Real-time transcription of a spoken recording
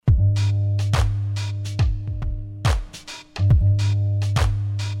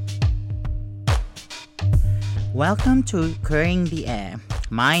Welcome to Clearing the Air.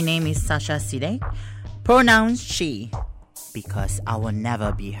 My name is Sasha Sidek, pronouns she, because I will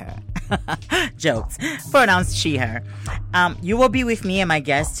never be her. Jokes. Pronouns she, her. You will be with me and my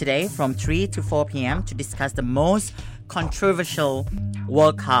guests today from 3 to 4 p.m. to discuss the most controversial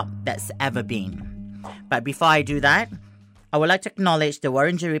World Cup that's ever been. But before I do that, I would like to acknowledge the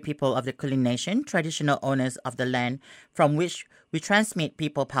Wurundjeri people of the Kulin Nation, traditional owners of the land from which we transmit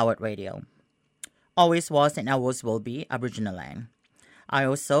people-powered radio. Always was and always will be Aboriginal land. I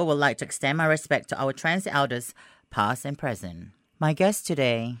also would like to extend my respect to our trans elders, past and present. My guest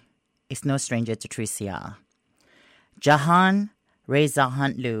today is no stranger to 3CR. Jahan Reza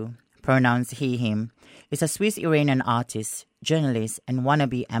Huntlu, pronouns he, him, is a Swiss-Iranian artist, journalist, and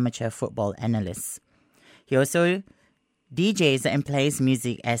wannabe amateur football analyst. He also DJs and plays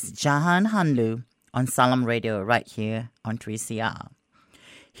music as Jahan Huntlu on Salam Radio right here on 3CR.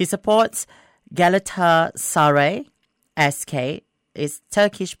 He supports Galatasaray SK, is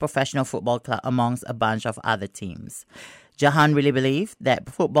Turkish professional football club amongst a bunch of other teams. Jahan really believes that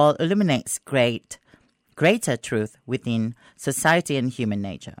football illuminates greater truth within society and human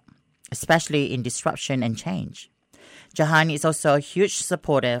nature, especially in disruption and change. Jahan is also a huge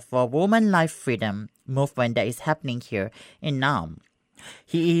supporter for women life freedom movement that is happening here in Naarm.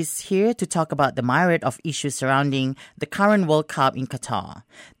 He is here to talk about the myriad of issues surrounding the current World Cup in Qatar,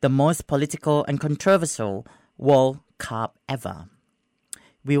 the most political and controversial World Cup ever.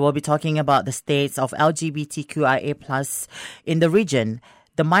 We will be talking about the states of LGBTQIA+ in the region,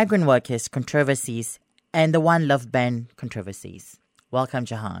 the migrant workers controversies, and the One Love Band controversies. Welcome,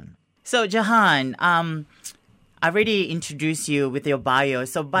 Jahan. So, Jahan, I already introduced you with your bio,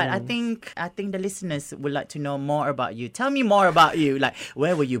 but I think the listeners would like to know more about you. Tell me more about you, like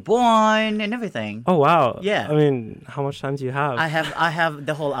where were you born and everything. Oh wow! Yeah. I mean, how much time do you have? I have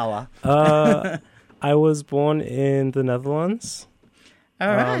the whole hour. I was born in the Netherlands. All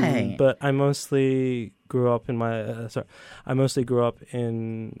right. But I mostly grew up in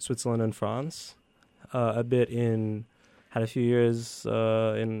Switzerland and France. Had a few years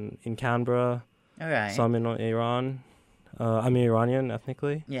in Canberra. All right. Some in Iran. I'm Iranian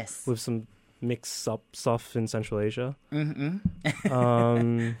ethnically. Yes. With some mixed up stuff in Central Asia.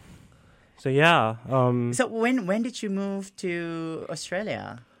 Mm-hmm. So yeah. So when did you move to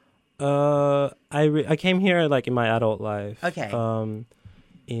Australia? I came here like in my adult life. Okay.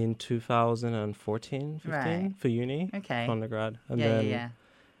 In 2014, 15 Right. for uni. Okay. For undergrad. And Yeah.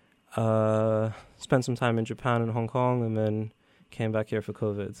 spent some time in Japan and Hong Kong, and then came back here for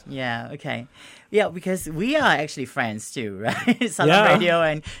COVID. Yeah, okay. Yeah, because we are actually friends too, right? Salam Yeah. Radio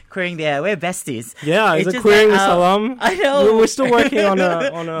and Queering the Air, we're besties. Yeah, It's is it just Queering the that, Salam? I know. We're still working on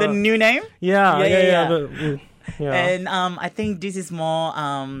a the new name? Yeah. Yeah. And I think this is more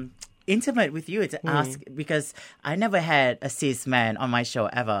intimate with you to ask, because I never had a cis man on my show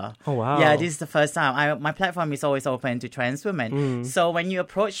ever. Oh wow. Yeah, this is the first time. My platform is always open to trans women. So when you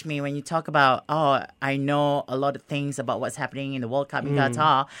approach me, when you talk about, I know a lot of things about what's happening in the World Cup in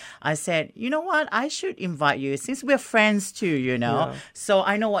Qatar, I said, you know what, I should invite you since we're friends too, Yeah. So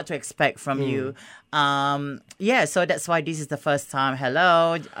I know what to expect from you. So that's why this is the first time.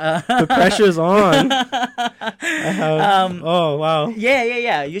 Hello. The pressure's on. Oh wow.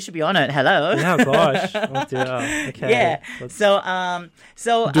 Yeah. You should be on it. Hello. Yeah, gosh. Oh dear. Okay. Yeah.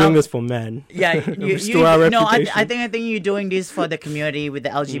 So doing this for men. Yeah. Restore our reputation. I think you're doing this for the community, with the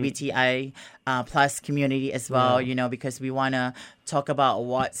LGBTI plus community as well. Yeah. Because we want to talk about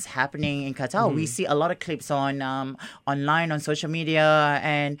what's happening in Qatar. We see a lot of clips on online, on social media,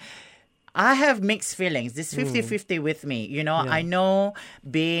 and I have mixed feelings. This 50-50 with me. I know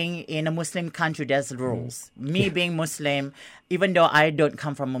being in a Muslim country, there's rules. Me being Muslim, even though I don't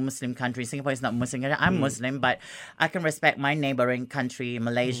come from a Muslim country, Singapore is not Muslim country, I'm Muslim, but I can respect my neighboring country,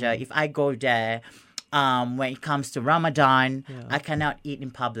 Malaysia. If I go there, when it comes to Ramadan, I cannot eat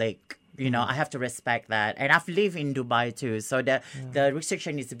in public. I have to respect that. And I've lived in Dubai too. So the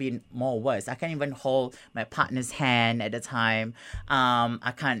restriction is to be more worse. I can't even hold my partner's hand at the time.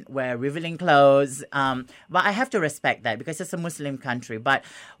 I can't wear revealing clothes. But I have to respect that because it's a Muslim country. But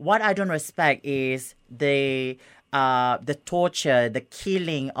what I don't respect is the torture, the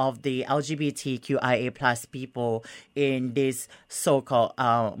killing of the LGBTQIA plus people in this so-called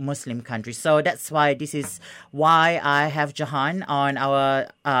Muslim country. So that's why this is why I have Jahan on our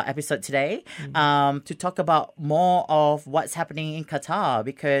episode today to talk about more of what's happening in Qatar,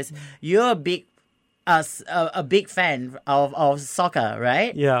 because you're a big fan of soccer,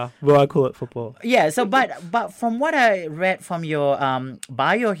 right? Yeah, well, I call it football. Yeah. So, but from what I read from your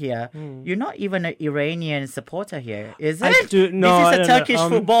bio here, you're not even an Iranian supporter here, is it? No, This is a Turkish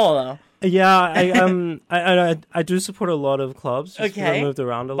footballer. Yeah, I do support a lot of clubs. Just 'cause I moved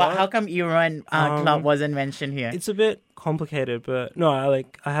around a lot. But how come Iran club wasn't mentioned here? It's a bit complicated, but no,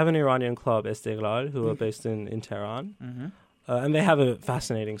 I have an Iranian club, Esteghlal, who are based in Tehran, and they have a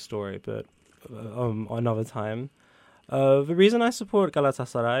fascinating story, but another time. The reason I support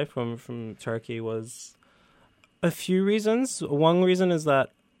Galatasaray from Turkey was a few reasons. One reason is that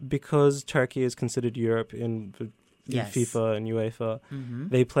because Turkey is considered Europe in FIFA and UEFA,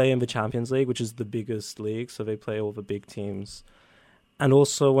 they play in the Champions League, which is the biggest league, so they play all the big teams. And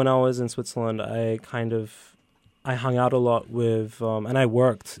also, when I was in Switzerland, I hung out a lot with, and I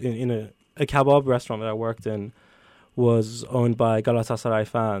worked in a kebab restaurant that I worked in was owned by Galatasaray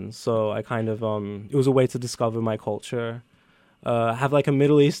fans, so I kind of, it was a way to discover my culture, have like a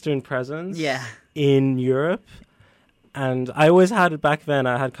Middle Eastern presence in Europe. And I always had, back then,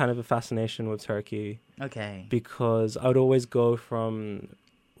 I had kind of a fascination with Turkey. Okay. Because I would always go from,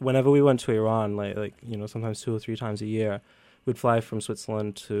 whenever we went to Iran, like sometimes 2 or 3 times a year, we'd fly from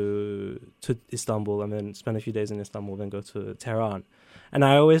Switzerland to Istanbul and then spend a few days in Istanbul, then go to Tehran. And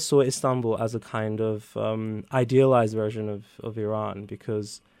I always saw Istanbul as a kind of idealized version of Iran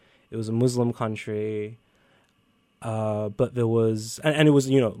because it was a Muslim country, but there was, and it was,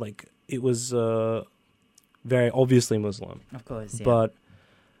 it was very obviously Muslim. Of course, yeah.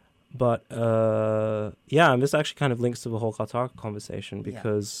 But and this actually kind of links to the whole Qatar conversation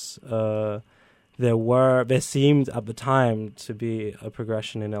because there seemed at the time to be a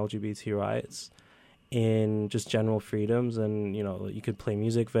progression in LGBT rights, in just general freedoms, and you could play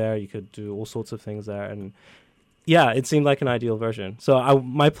music there, you could do all sorts of things there, and it seemed like an ideal version. So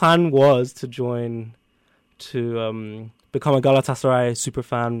my plan was to join, to become a Galatasaray super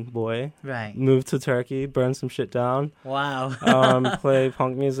fan boy. Right. Move to Turkey, burn some shit down. Wow. Play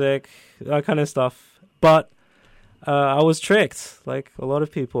punk music, that kind of stuff. But I was tricked, like a lot of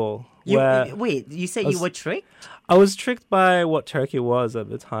people. Wait, you said you were tricked? I was tricked by what Turkey was at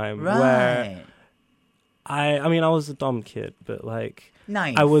the time. Right. Where I was a dumb kid, but like...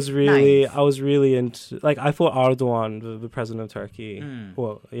 Nice. I was really into... Like, I thought Erdogan, the president of Turkey...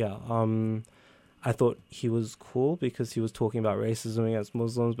 I thought he was cool because he was talking about racism against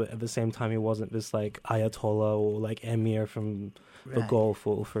Muslims, but at the same time, he wasn't this like Ayatollah or like emir from the Gulf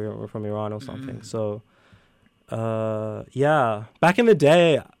or from Iran or something. So, back in the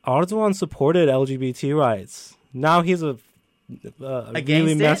day, Erdogan supported LGBT rights. Now he's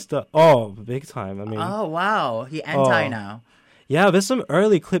really messed up. Oh, big time. I mean, oh wow, he anti now. Yeah, there's some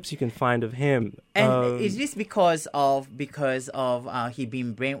early clips you can find of him. And is this because of he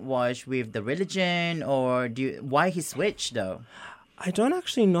being brainwashed with the religion, or why he switched though? I don't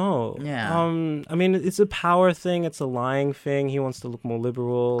actually know. Yeah. I mean, it's a power thing. It's a lying thing. He wants to look more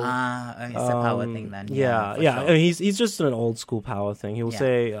liberal. It's a power thing then. Yeah. Sure. I mean, he's just an old school power thing. He will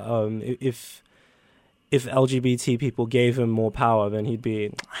say, if LGBT people gave him more power, then he'd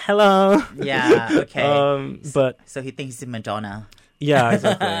be, hello. Yeah, okay. But so he thinks he's Madonna. Yeah,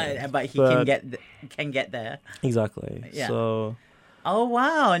 exactly. But he can get there. Exactly. Yeah. So. Oh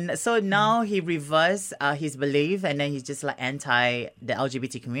wow! So now he reversed his belief, and then he's just like anti the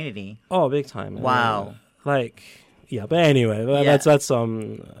LGBT community. Oh, big time! Wow! But anyway, that's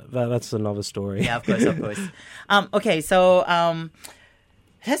another story. Yeah, of course. Okay, so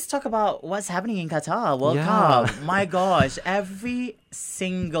let's talk about what's happening in Qatar World Cup. My gosh, every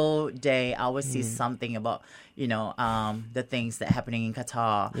single day I will see something about the things that are happening in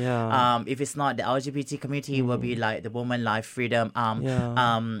Qatar. Yeah. If it's not the LGBT community, it will be like the Women Life Freedom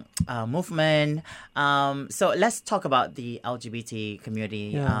movement. So let's talk about the LGBT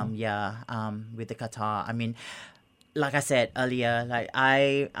community. With the Qatar. I mean, like I said earlier, like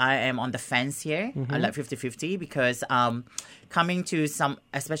I am on the fence here, like 50-50, because coming to some,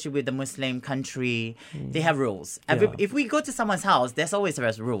 especially with the Muslim country, they have rules. If we go to someone's house, there's always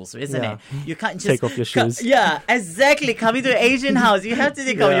rules, isn't it? You can't just take off your shoes. Yeah, exactly. Coming to an Asian house, you have to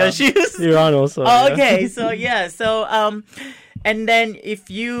take off your shoes. Iran also. Okay, so and then if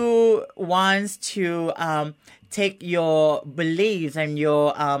you want to take your beliefs and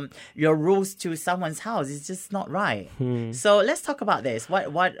your rules to someone's house, it's just not right. So let's talk about this.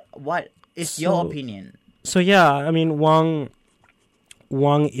 What is your opinion? So I mean,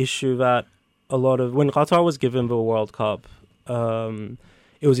 one issue that when Qatar was given the World Cup,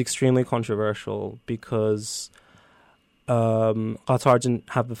 it was extremely controversial because Qatar didn't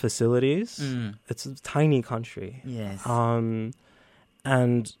have the facilities. It's a tiny country. Yes.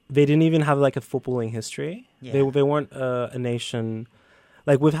 And they didn't even have like a footballing history. Yeah. They weren't a nation.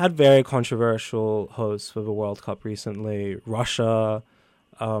 Like, we've had very controversial hosts for the World Cup recently. Russia,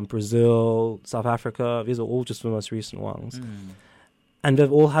 Brazil, South Africa. These are all just the most recent ones. and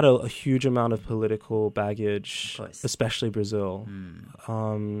they've all had a huge amount of political baggage, Of course. especially Brazil.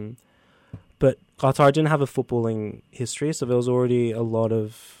 But Qatar didn't have a footballing history, so there was already a lot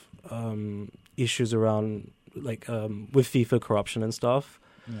of issues around, like with FIFA corruption and stuff.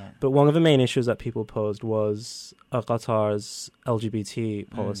 Yeah. But one of the main issues that people posed was Qatar's LGBT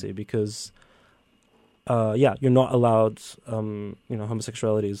policy, because, you're not allowed,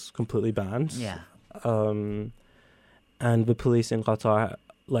 homosexuality is completely banned. Yeah. And the police in Qatar,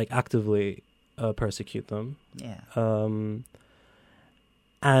 like, actively persecute them. Yeah.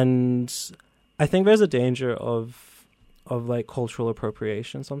 And I think there's a danger of like cultural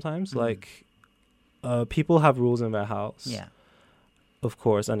appropriation sometimes. Like, people have rules in their house. Yeah. Of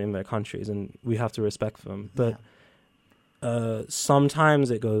course, and in their countries, and we have to respect them. But sometimes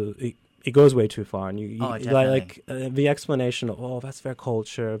it goes way too far, and you the explanation of that's their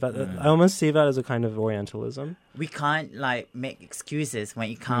culture. I almost see that as a kind of Orientalism. We can't like make excuses when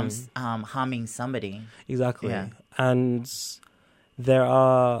it comes harming somebody. Exactly, Yeah. and there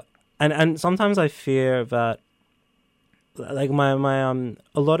are, and sometimes I fear that, like my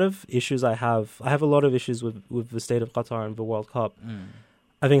a lot of issues I have a lot of issues with the state of Qatar and the World Cup.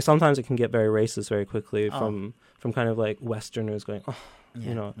 I think sometimes it can get very racist very quickly from kind of like Westerners going,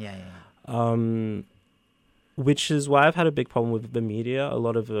 which is why I've had a big problem with the media. A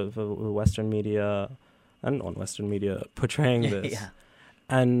lot of the Western media and non-Western media portraying this,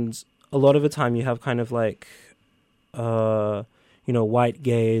 and a lot of the time you have kind of like, white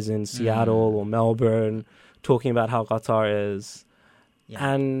gays in Seattle or Melbourne talking about how Qatar is,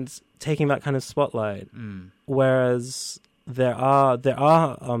 and taking that kind of spotlight. Whereas there are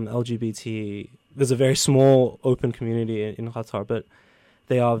LGBT. There's a very small open community in Qatar, but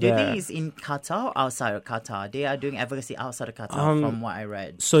they are Do you there. think it's in Qatar or outside of Qatar? They are doing advocacy outside of Qatar, from what I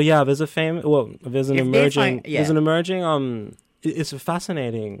read. So yeah, there's an emerging. It's a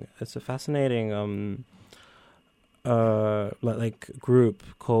fascinating group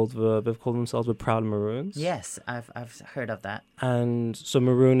called they've called themselves the Proud Maroons. Yes, I've heard of that. And so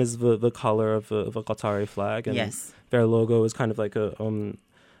maroon is the color of the Qatari flag, and Yes. their logo is kind of like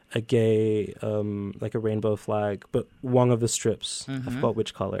a gay like a rainbow flag, but one of the strips, I forgot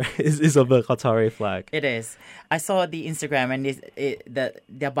which color, is of the Qatari flag. It is. I saw the Instagram, and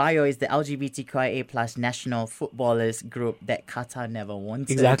their bio is the LGBTQIA plus national footballers group that Qatar never wanted.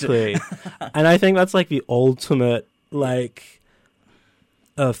 Exactly. And I think that's like the ultimate like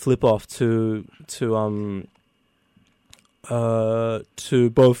flip off to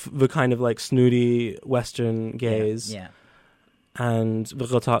both the kind of like snooty Western gays and the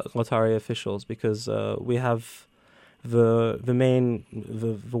Qatari officials, because we have the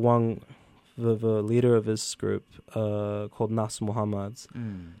leader of this group called Nas Muhammad.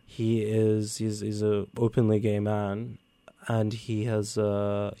 He's a openly gay man, and he's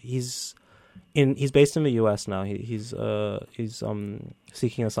based in the US now. He's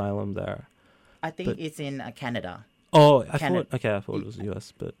seeking asylum there. I think it's in Canada. Oh, I thought it was the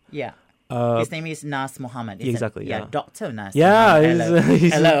US, but yeah. His name is Nas Muhammad. Exactly. Dr. Nas. Yeah, Muhammad.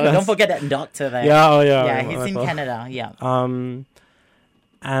 he's Hello. Don't forget that doctor there. Yeah, he's in Canada. Yeah.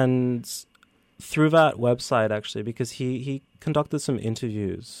 And through that website, actually, because he conducted some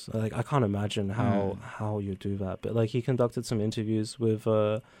interviews. Like, I can't imagine how you do that, but like he conducted some interviews with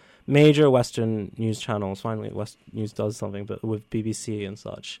major Western news channels. Finally, West News does something, but with BBC and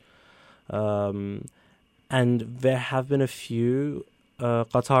such. And there have been a few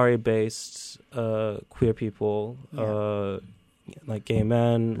Qatari-based queer people, like gay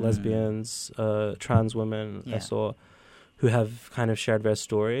men, lesbians, trans women, I saw, who have kind of shared their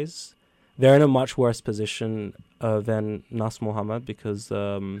stories. They're in a much worse position than Nas Muhammad, because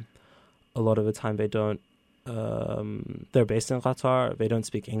a lot of the time they don't. They're based in Qatar. They don't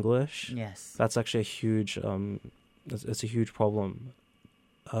speak English. Yes, that's actually a huge. It's a huge problem.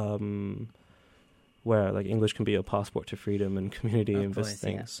 Where like English can be a passport to freedom and community and this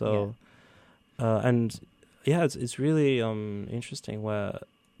thing. Yeah. So, it's really interesting where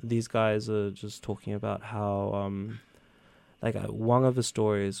these guys are just talking about how one of the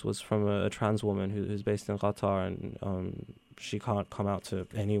stories was from a trans woman who's based in Qatar, and she can't come out to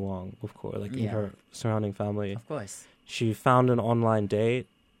anyone, of course, in her surrounding family. Of course, she found an online date.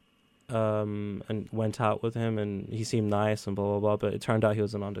 And went out with him, and he seemed nice and blah blah blah, but it turned out he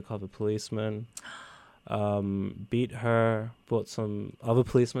was an undercover policeman. Beat her, brought some other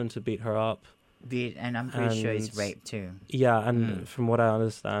policemen to beat her up. And I'm pretty sure it's rape too. Yeah, and from what I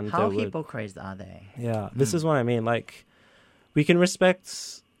understand, how hypocrites are they? Yeah, this is what I mean. Like, we can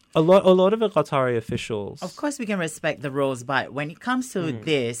respect a lot of the Qatari officials. Of course, we can respect the rules, but when it comes to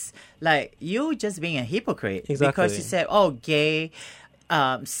this, like, you're just being a hypocrite. Exactly. Because you said, "Oh, gay."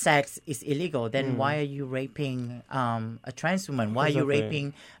 sex is illegal, then why are you raping a trans woman? Why are you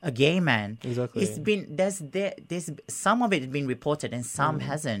raping a gay man? Exactly. It's been there's some of it has been reported and some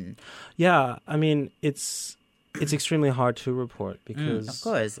hasn't. Yeah, I mean it's extremely hard to report because of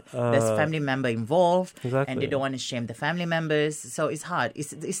course there's family member involved, exactly. and they don't want to shame the family members, so it's hard.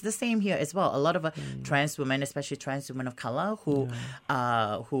 It's the same here as well. A lot of trans women, especially trans women of color, who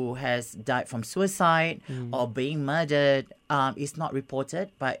has died from suicide or being murdered, is not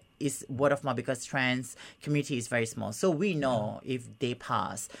reported, but it's word of mouth because trans community is very small. So we know if they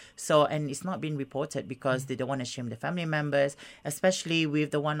pass. So, and it's not being reported because they don't want to shame the family members, especially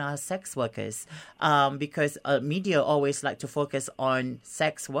with the sex workers, because media always like to focus on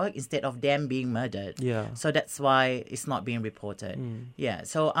sex work instead of them being murdered. Yeah. So that's why it's not being reported. Yeah.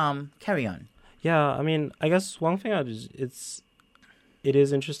 So carry on. Yeah, I mean, I guess one thing it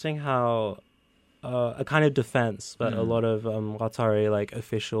is interesting how a kind of defense that a lot of Qatari like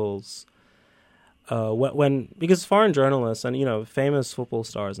officials, because foreign journalists and famous football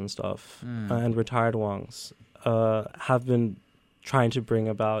stars and stuff and retired ones have been trying to bring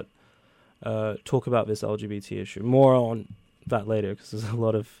about talk about this LGBT issue. More on that later because there's a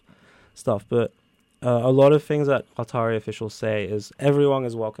lot of stuff, but a lot of things that Qatari officials say is everyone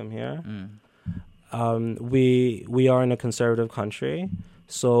is welcome here. We are in a conservative country.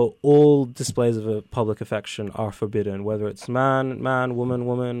 So all displays of a public affection are forbidden, whether it's man, woman,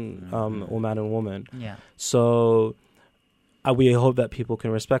 or man and woman. Yeah. So we hope that people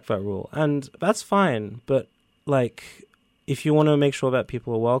can respect that rule. And that's fine. But, like, if you want to make sure that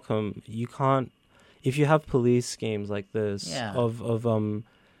people are welcome, you can't... If you have police schemes like this of kind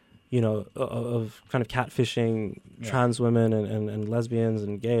of catfishing trans women and lesbians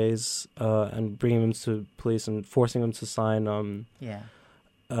and gays and bringing them to police and forcing them to sign...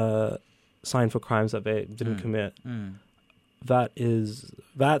 sign for crimes that they didn't commit.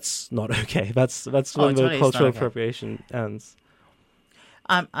 That's not okay. That's when the cultural appropriation ends.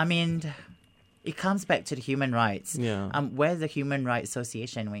 I mean, it comes back to the human rights. Yeah. Where's the Human Rights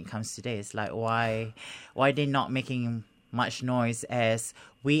Association when it comes to this? Like, why they're not making much noise as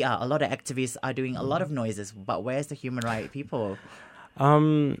we are? A lot of activists are doing a lot of noises, but where's the human rights people?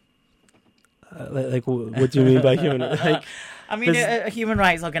 Like, what do you mean by human? Like, I mean, a human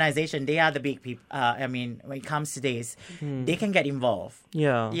rights organization, they are the big people. I mean, when it comes to this, they can get involved.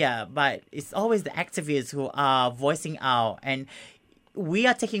 Yeah. Yeah, but it's always the activists who are voicing out, and we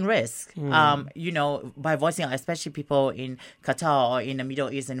are taking risks, by voicing out, especially people in Qatar or in the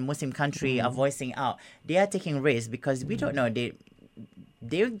Middle East and Muslim country are voicing out. They are taking risks because we don't know.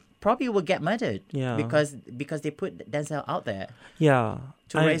 They probably will get murdered because they put themselves out there to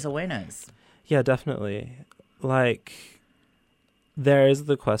raise awareness. Yeah, definitely. Like, there is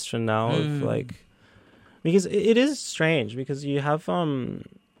the question now of like, because it is strange because you have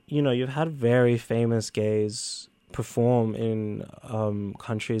you've had very famous gays perform in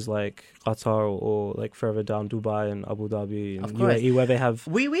countries like Qatar or like further down Dubai and Abu Dhabi and UAE where they have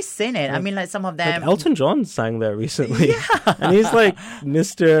we seen it. I mean, like some of them. Like Elton John sang there recently, and he's like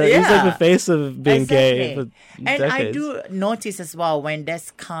Mr. He's like the face of being gay for decades. I do notice as well when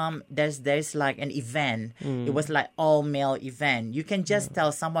there's like an event. It was like all male event. You can just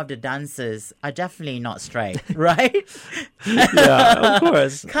tell some of the dancers are definitely not straight, right? Yeah, of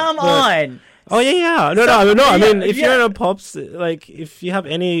course. Come on. Oh yeah. No. I mean, if you're in a pops, like if you have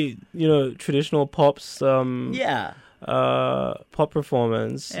any, traditional pops, pop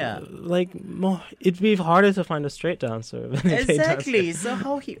performance, like it'd be harder to find a straight dancer than a gay exactly. dancer. So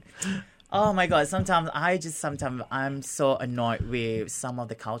how he? Oh my God! Sometimes I'm so annoyed with some of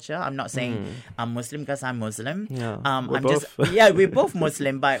the culture. I'm not saying I'm Muslim because I'm Muslim. Yeah, we're both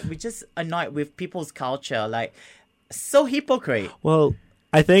Muslim, but we're just annoyed with people's culture, like so hypocrite. Well,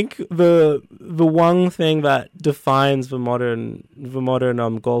 I think the one thing that defines the modern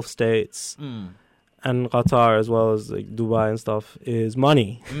Gulf states and Qatar as well as like Dubai and stuff is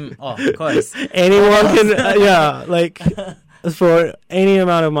money. Oh, of course. Anyone can for any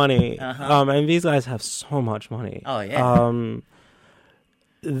amount of money. And these guys have so much money. Oh yeah.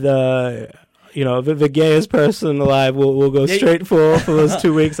 The gayest person alive will go straight for those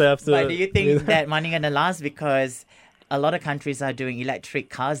 2 weeks after. But do you think that money gonna last? Because a lot of countries are doing electric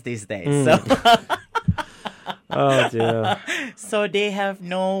cars these days. So oh dear. So they have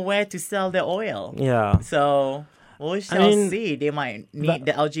nowhere to sell their oil. Yeah. So we shall see. They might need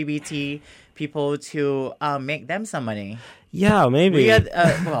the LGBT people to make them some money. Yeah, maybe.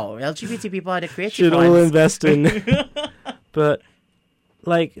 LGBT people are the creative should ones. all invest in. But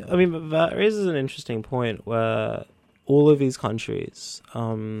that raises an interesting point where all of these countries,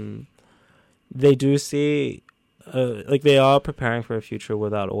 they do see like they are preparing for a future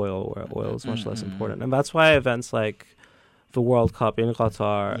without oil, where oil is much less important, and that's why events like the World Cup in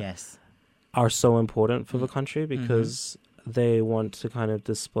Qatar are so important for the country, because they want to kind of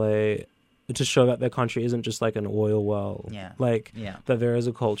display, to show that their country isn't just like an oil well, that there is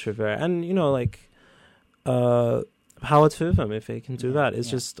a culture there, and power to them if they can do that. It's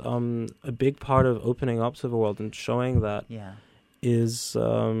just a big part of opening up to the world and showing that is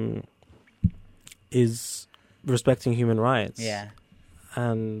respecting human rights.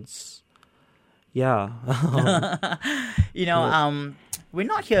 And we're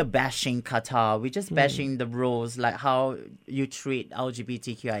not here bashing Qatar. We're just bashing the rules, like how you treat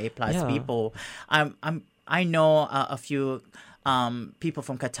LGBTQIA plus people. I know a few people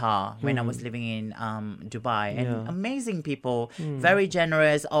from Qatar when I was living in Dubai, and amazing people, very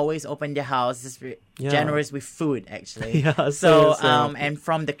generous, always open their house, just generous with food actually. So and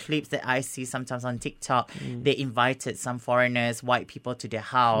from the clips that I see sometimes on TikTok, they invited some foreigners, white people, to their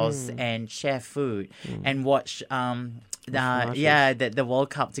house and share food and watch the World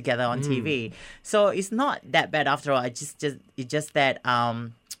Cup together on TV. So it's not that bad after all. It's just that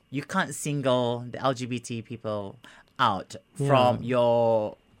you can't single the LGBT people out from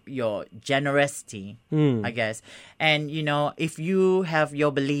your generosity, I guess. And if you have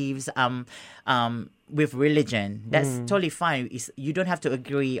your beliefs with religion, that's totally fine. You don't have to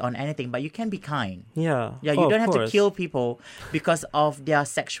agree on anything, but you can be kind. You don't have to kill people because of their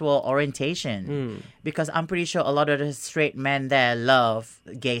sexual orientation. Because I'm pretty sure a lot of the straight men there love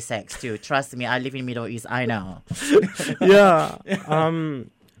gay sex too. Trust me, I live in Middle East, I know.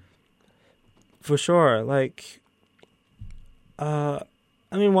 For sure. Like,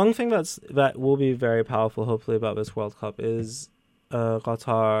 one thing that will be very powerful, hopefully, about this World Cup is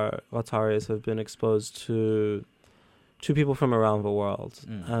Qataris have been exposed to people from around the world,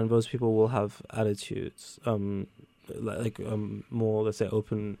 and those people will have attitudes, more, let's say,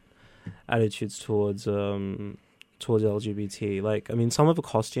 open attitudes towards LGBT. Like, some of the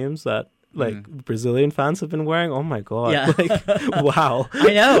costumes that Brazilian fans have been wearing, oh my god, wow.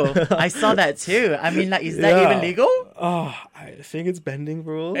 I know, I saw that too. Is that even legal? Oh, I think it's bending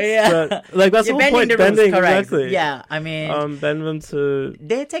rules. But, that's the whole point. The bending, rules, correct. Exactly. Bend them to.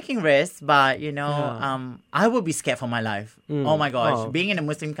 They're taking risks, but I would be scared for my life. Oh my gosh, being in a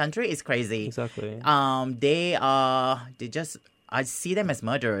Muslim country is crazy. Exactly. I see them as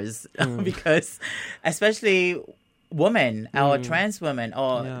murderers because, especially women or trans women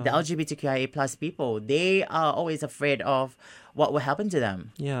or the LGBTQIA plus people, they are always afraid of what will happen to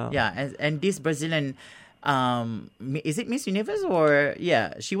them. And this Brazilian, is it Miss Universe or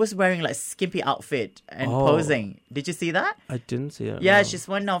she was wearing skimpy outfit and posing. Did you see that? I didn't see it. No. She's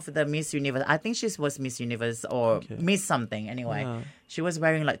one of the Miss Universe. I think she was Miss Universe or Miss something anyway. She was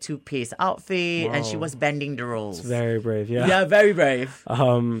wearing two-piece outfit and she was bending the rules. It's very brave. Very brave. I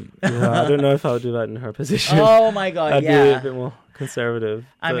don't know if I would do that in her position. Oh my god. I'd be a bit more conservative.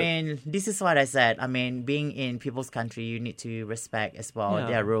 This is what I said. Being in people's country, you need to respect as well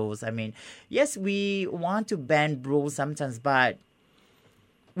their rules. Yes, we want to bend rules sometimes, but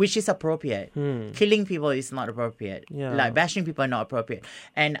which is appropriate. Killing people is not appropriate. Bashing people is not appropriate.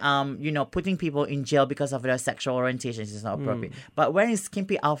 And putting people in jail because of their sexual orientation is not appropriate. But wearing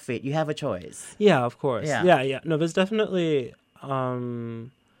skimpy outfit, you have a choice. Yeah, of course. Yeah. No, there's definitely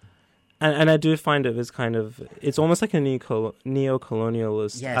and I do find it as kind of, it's almost like a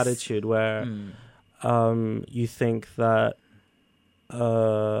neo-colonialist attitude where you think that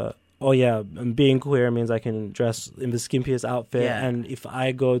being queer means I can dress in the skimpiest outfit, and if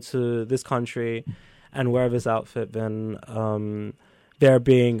I go to this country and wear this outfit, then they're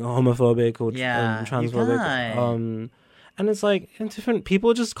being homophobic or transphobic. And it's different people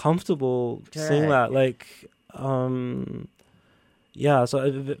are just comfortable seeing that. So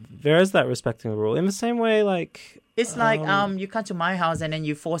there is that respecting the rule. In the same way, it's you come to my house and then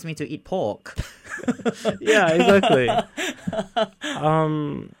you force me to eat pork. Yeah, exactly.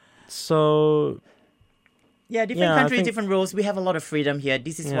 Different countries, different rules. We have a lot of freedom here.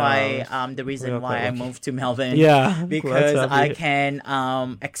 This is why the reason why I moved to Melbourne. Because I can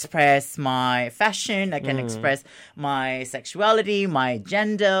express my fashion, I can express my sexuality, my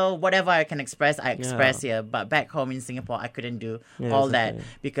gender, whatever I can express, I express here. But back home in Singapore, I couldn't do all that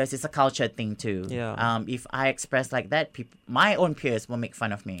because it's a culture thing too. If I express like that, my own peers will make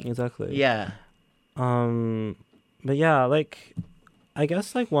fun of me. Exactly. But I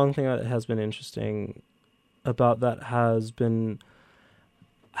guess one thing that has been interesting about that has been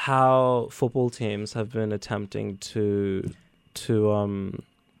how football teams have been attempting to kind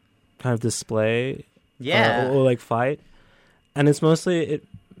of display or fight, and it's mostly, it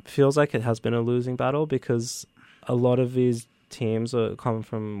feels like it has been a losing battle because a lot of these teams come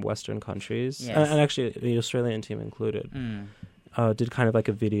from Western countries, Yes. and actually the Australian team included. Did kind of like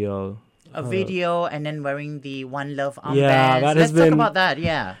a video. A video and then wearing the One Love armbands. Yeah, that Let's has talk been- about that.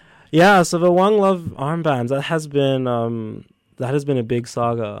 Yeah. Yeah, so the One Love armbands that has been a big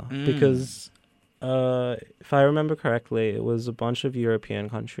saga because if I remember correctly, it was a bunch of European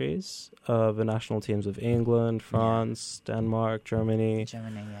countries, the national teams of England, France, Denmark, Germany.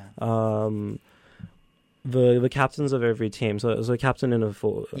 Germany, yeah. The captains of every team. So it was a captain in a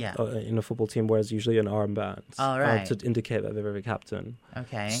in a football team wears usually an armband Oh, right. to indicate that they're a captain.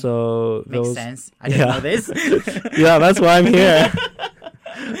 Okay. So Makes sense. I didn't know this. Yeah, that's why I'm here.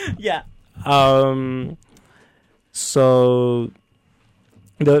 Yeah. So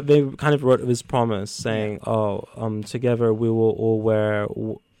they kind of wrote this promise saying, together we will all wear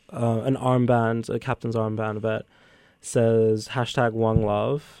an armband, a captain's armband that says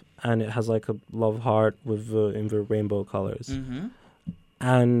 #OneLove, and it has like a love heart with in the rainbow colors. Mm-hmm.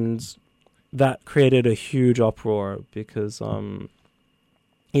 And that created a huge uproar because, kind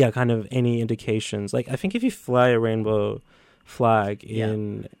of any indications. Like, I think if you fly a rainbow flag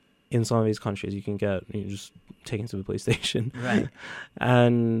in some of these countries, you just taken to the police station. Right.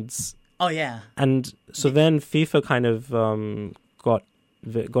 And so then FIFA kind of got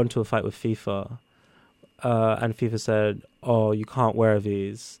into a fight with FIFA, and FIFA said, "Oh, you can't wear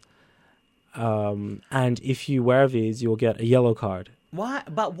these, and if you wear these, you'll get a yellow card." Why?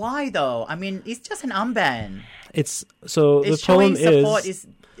 But why though? I mean, it's just an armband. It's the showing problem support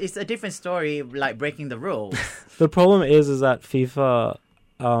is a different story, like breaking the rules. The problem is that FIFA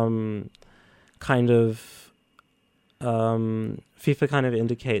FIFA kind of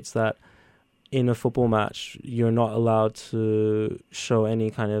indicates that in a football match you're not allowed to show any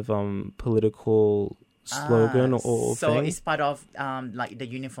kind of political slogan or so thing. it's part of like the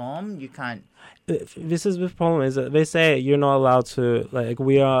uniform. You can't. This is the problem, is that they say you're not allowed to, like,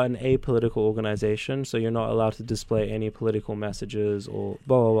 we are an apolitical organization, so you're not allowed to display any political messages or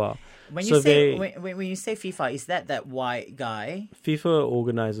blah blah blah. When So you say they- when you say FIFA, is that white guy? FIFA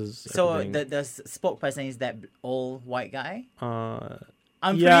organizes So everything. the spokesperson is that old white guy?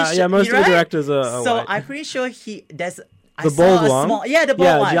 I'm yeah, pretty sure, most of the right? directors are So white. I'm pretty sure I The saw bald a one? small, the bald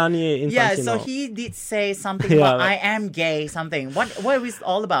Yeah, one. Gianni Infantino. Yeah, so he did say something Yeah, about that- I am gay, something. What was it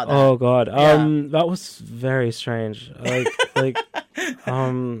all about that? Oh God, Yeah. that was very strange.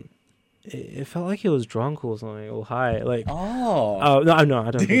 It felt like he was drunk or something, or high. Like, Oh. no, I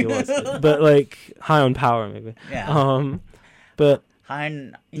don't think he was, but like high on power maybe. Yeah. But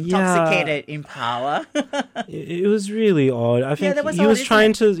I'm intoxicated in power. it was really odd. I think that was he odd, was isn't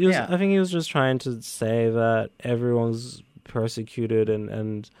trying it? to. Yeah. I think he was just trying to say that everyone's persecuted,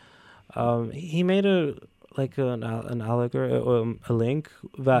 and he made an allegory, a link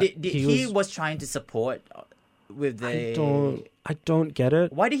that Did he was trying to support with the. I don't get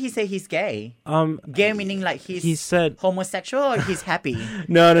it. Why did he say he's gay? Gay meaning like He said homosexual or he's happy?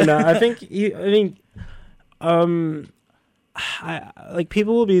 no. I think like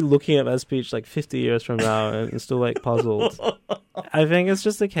people will be looking at that speech like 50 years from now and still like puzzled. I think it's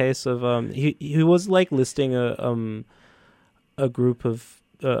just a case of he was like listing a group of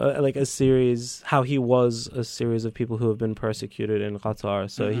like a series, how he was a series of people who have been persecuted in Qatar.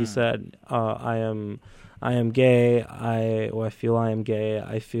 So he said, I am gay. I feel I am gay.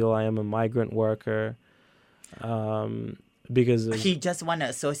 I feel I am a migrant worker. Because He just want to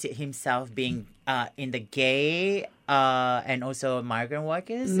associate himself being in the gay and also migrant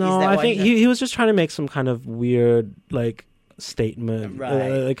workers. no, Is that I what think he was just trying to make some kind of weird like statement, Right.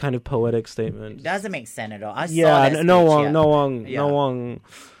 a kind of poetic statement. doesn't make sense at all. I saw Yeah, that no speech, one.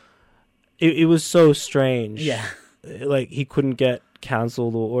 It was so strange. Yeah. Like he couldn't get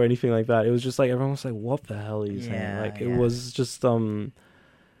cancelled or anything like that. It was just like everyone was like, "What the hell are you saying?" Yeah, Like yeah. it was just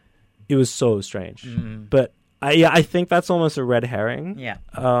it was so strange. Mm. But I think that's almost a red herring. Yeah.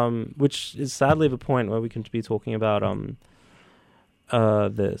 Which is sadly the point where we can be talking about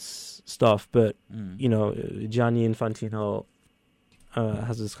this stuff. But you know, Gianni Infantino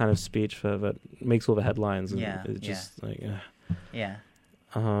has this kind of speech that makes all the headlines. And Yeah, it's just like, Yeah.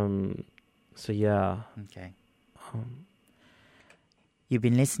 so yeah. Okay. You've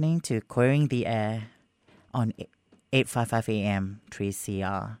been listening to Querying the Air on 855 AM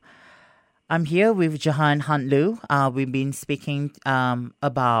 3CR. I'm here with Jahan Hantlu. We've been speaking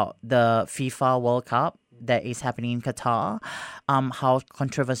about the FIFA World Cup that is happening in Qatar, how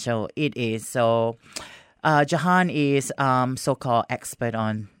controversial it is. So Jahan is so-called expert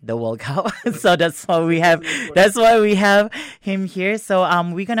on the World Cup, so that's why we have him here. So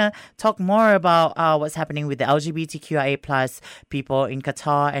we're gonna talk more about what's happening with the LGBTQIA plus people in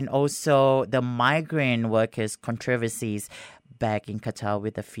Qatar, and also the migrant workers controversies back in Qatar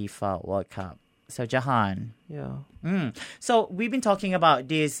with the FIFA World Cup. So Jahan. Yeah. So we've been talking about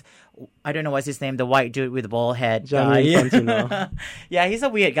this, I don't know what's his name, the white dude with the bald head Gianni guy. Infantino. Yeah, he's a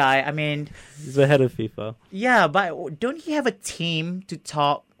weird guy. I mean, He's the head of FIFA. yeah, but don't he have a team to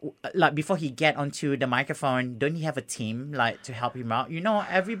talk, like before he get onto the microphone, don't he have a team like to help him out? You know,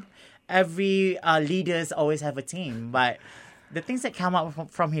 every leaders always have a team, but the things that come out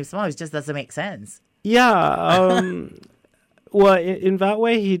from his mouth just doesn't make sense. Yeah. Well, in that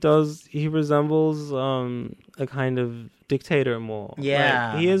way, he resembles a kind of dictator more.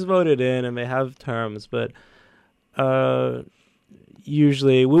 Yeah. Like, he is voted in and they have terms, but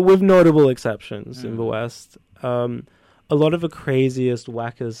usually, with notable exceptions in the West, a lot of the craziest,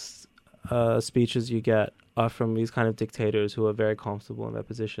 wackest speeches you get are from these kind of dictators who are very comfortable in their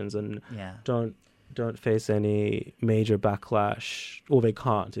positions and don't face any major backlash, or they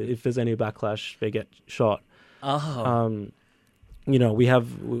can't. If there's any backlash, they get shot. Oh. You know,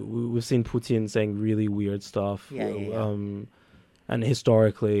 we've seen Putin saying really weird stuff. And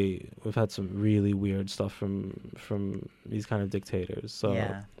historically, we've had some really weird stuff from these kind of dictators. So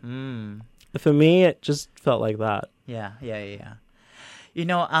for me, it just felt like that. Yeah. You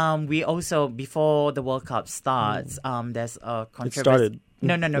know, we also, before the World Cup starts, there's a controversy. It started.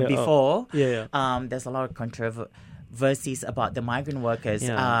 No, before. Yeah. There's a lot of controversies about the migrant workers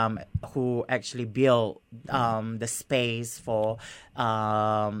who actually built the space for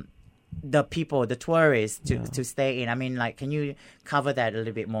the people, the tourists to stay in. I mean, like, can you cover that a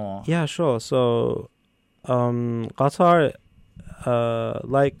little bit more? Yeah, sure. So, Qatar,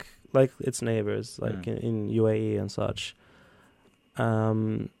 like its neighbors, like in UAE and such,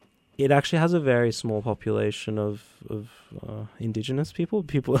 it actually has a very small population of indigenous people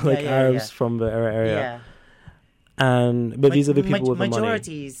like Arabs from the area. Yeah. But these are the people with the money.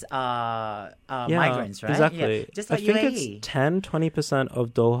 Majorities are migrants, right? Exactly. Yeah. Just like I think UAE. it's 10-20%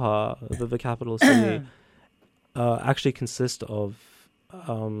 of Doha, the capital city, actually consist of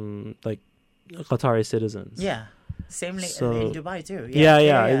like Qatari citizens. Yeah. Same in Dubai too. Yeah.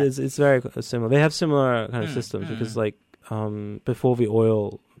 It's very similar. They have similar kind of systems because like before the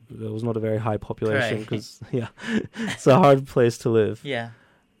oil, there was not a very high population because it's a hard place to live. Yeah.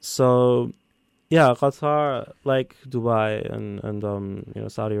 So. Yeah, Qatar, like Dubai and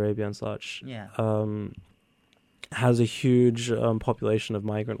Saudi Arabia and such, has a huge population of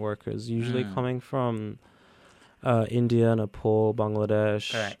migrant workers, usually coming from India, Nepal,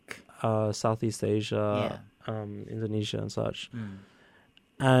 Bangladesh, Southeast Asia, Indonesia and such.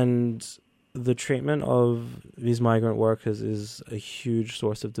 And the treatment of these migrant workers is a huge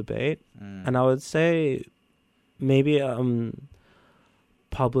source of debate. And I would say maybe...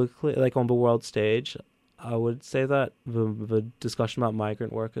 publicly, like on the world stage, I would say that the discussion about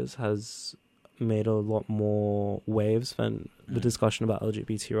migrant workers has made a lot more waves than the discussion about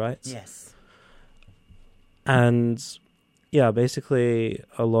LGBT rights. Yes. And basically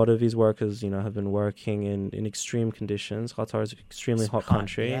a lot of these workers, have been working in extreme conditions. Qatar is an extremely hot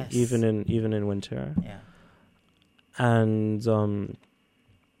country, even in winter. Yeah. And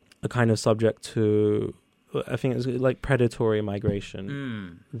a kind of subject to, I think it's like predatory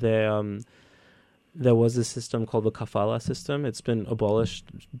migration. There was a system called the kafala system. It's been abolished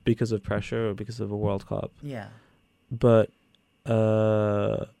because of pressure or because of a World Cup. Yeah. But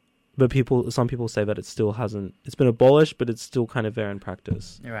some people say that it's been abolished, but it's still kind of there in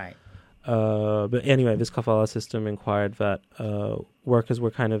practice. Right. But anyway, this kafala system required that workers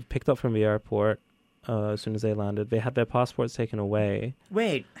were kind of picked up from the airport as soon as they landed. They had their passports taken away.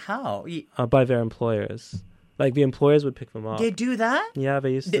 Wait, how? By their employers. Like, the employers would pick them up. They do that? Yeah,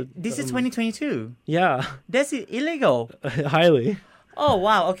 they used to. This is 2022? Yeah. That's illegal. Highly. Oh,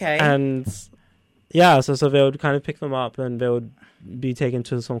 wow, okay. And, so they would kind of pick them up and they would be taken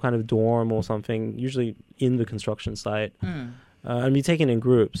to some kind of dorm or something, usually in the construction site, and be taken in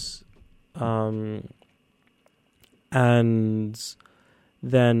groups. And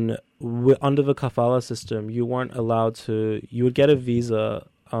then under the kafala system, you weren't allowed to... You would get a visa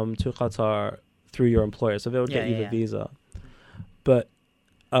to Qatar through your employer. So they would get you the visa. But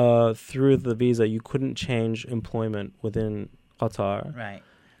through the visa, you couldn't change employment within Qatar. Right.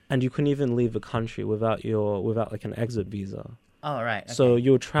 And you couldn't even leave the country without like an exit visa. Oh, right. Okay. So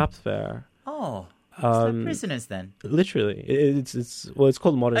you were trapped there. Oh. It's like prisoners then. Literally. It's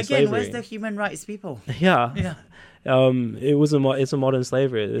called modern slavery. Again, where's the human rights people? Yeah. Yeah. It's a modern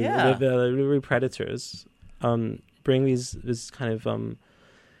slavery. Yeah. They're really predators. bring this kind of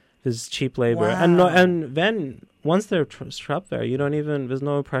this cheap labor, Wow. and then once they're trapped there, there's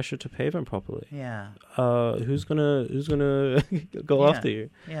no pressure to pay them properly. Yeah. Who's gonna go Yeah. after you?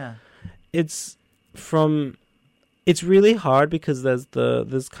 Yeah. It's really hard because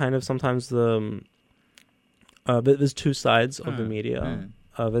there's kind of sometimes there's two sides of the media.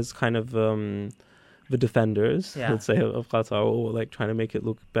 There's kind of the defenders, Yeah. let's say, of Qatar, or like trying to make it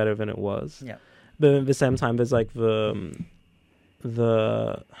look better than it was. Yeah. But at the same time, there's like the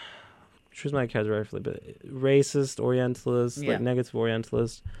choose my character carefully, but racist, orientalist, Yeah. like negative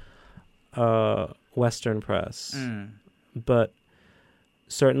orientalist, Western press. But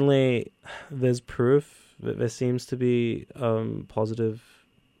certainly, there's proof that there seems to be positive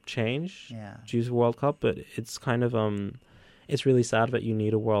change Yeah. due to the World Cup, but it's kind of it's really sad that you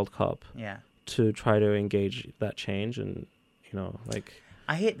need a World Cup Yeah. to try to engage that change, and like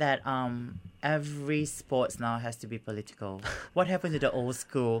I hate that every sports now has to be political. What happened to the old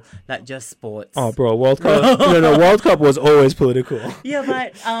school, like just sports? oh bro, World Cup no World Cup was always political. Yeah,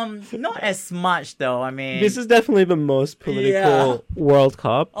 but not as much though. I mean, This is definitely the most political World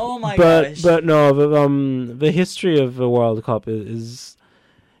Cup. oh my but gosh. but no, the history of the World Cup is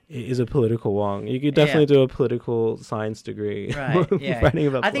a political one. You could definitely do a political science degree. Right, yeah. writing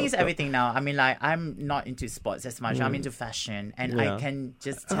about I think it's World Cup. everything now. I mean, like, I'm not into sports as much. I'm into fashion, and Yeah. I can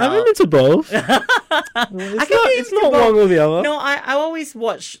just tell. I'm into both. It's not one or the other. No, I always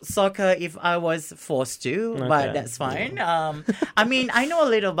watch soccer if I was forced to, but Okay. that's fine. I mean, I know a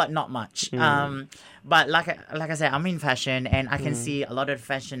little, but not much. But like I said, I'm in fashion, and I can see a lot of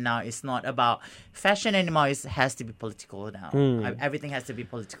fashion now is not about fashion anymore. It has to be political now. Everything has to be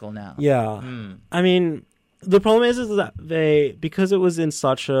political now. Yeah. I mean, the problem is that because it was in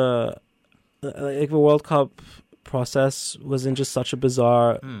such a like the World Cup process was in just such a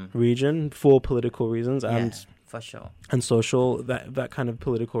bizarre region for political reasons Yeah, and for sure. social, that kind of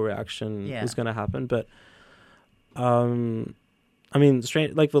political reaction Yeah. was going to happen. But I mean,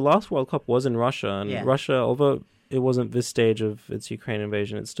 like the last World Cup was in Russia, and Yeah. Russia, although it wasn't this stage of its Ukraine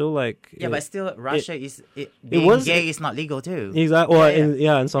invasion, it's still like Yeah, but still, Russia being was- gay is not legal too. exactly. Well,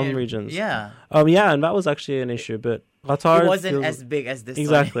 Yeah, in some Yeah. regions, Yeah, yeah, and that was actually an issue, but Qatar it wasn't feels- as big as this one.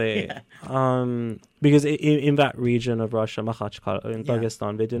 exactly. Yeah. Because in that region of Russia, Makhachkala, in Yeah.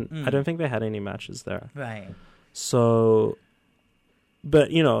 Dagestan, they didn't. I don't think they had any matches there. Right. So,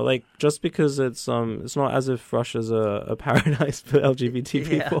 but like just because it's not as if Russia's a paradise for LGBT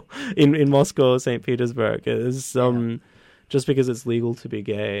Yeah. people in Moscow or St. Petersburg. It's just because it's legal to be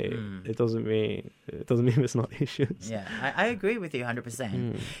gay, it doesn't mean there's not issues. Yeah, I agree with you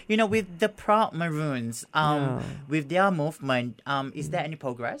 100%. With the Proud Maroons, Yeah. with their movement, is there any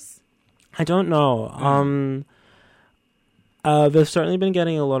progress? I don't know. They've certainly been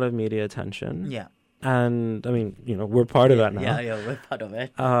getting a lot of media attention. Yeah. And I mean, we're part of that now. Yeah, we're part of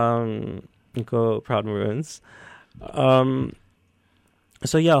it. Go Proud Maroons.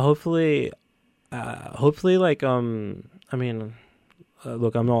 So yeah, hopefully, like, I mean,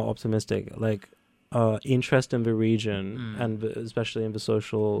 look, I'm not optimistic. Like, interest in the region and especially in the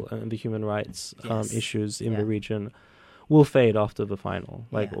social and the human rights Yes. issues in Yeah. the region will fade after the final.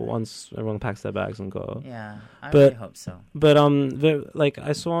 Like Yeah. once everyone packs their bags and go. Yeah, I But- really hope so. But like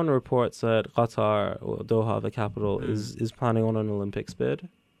I saw on reports that Qatar or Doha, the capital, is planning on an Olympics bid.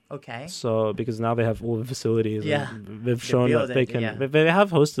 Okay. So because now they have all the facilities, Yeah. and they've shown that they building, can. yeah. They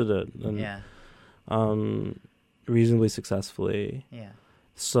have hosted it, and Yeah, reasonably successfully. yeah.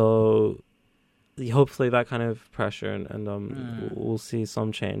 So hopefully that kind of pressure and we'll see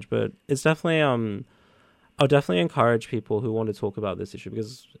some change. But it's definitely I'll definitely encourage people who want to talk about this issue,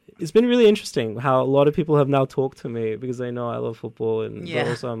 because it's been really interesting how a lot of people have now talked to me because they know I love football, and Yeah. but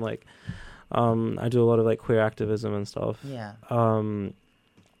also I'm like I do a lot of like queer activism and stuff. Yeah.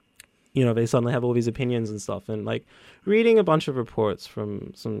 They suddenly have all these opinions and stuff, and like reading a bunch of reports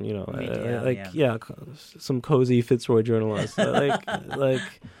from some, Media, some cozy Fitzroy journalists,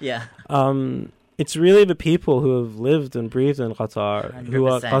 like, Yeah. it's really the people who have lived and breathed in Qatar, who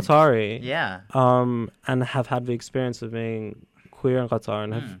are 100%. Qatari, Yeah. and have had the experience of being queer in Qatar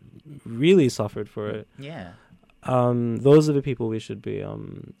and have really suffered for it. Yeah. Those are the people we should be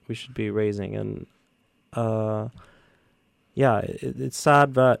raising, and it's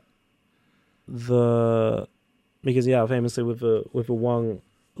sad that famously with the One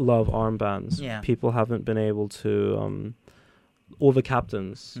Love armbands, people haven't been able to all the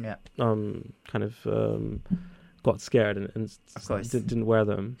captains Yeah. kind of got scared and Of course. didn't wear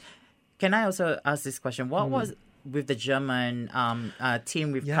them. Can I also ask this question? What was with the German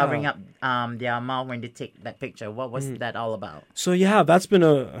team with Yeah. covering up their mouth when they take that picture. What was that all about? So yeah, it's been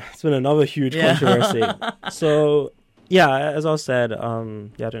another huge controversy. So yeah, as I said, I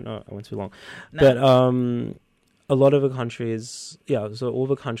don't know, I went too long, but a lot of the countries, so all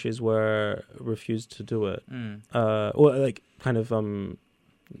the countries were refused to do it, or like kind of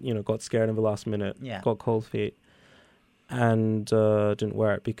got scared in the last minute, got cold feet, and didn't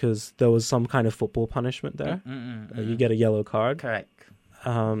wear it because there was some kind of football punishment there. You get a yellow card. Correct.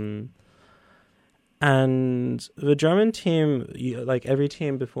 And the German team, like every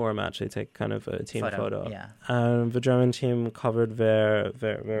team before a match, they take kind of a team photo. Yeah. And the German team covered their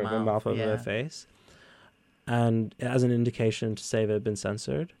mouth over their face, and as an indication to say they've been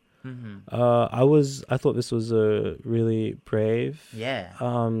censored. I thought this was a really brave.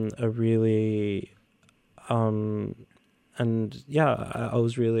 A really, and I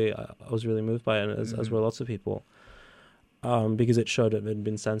was really moved by it, as were lots of people. Because it showed it had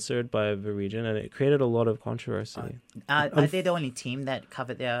been censored by the region, and it created a lot of controversy. Are they the only team that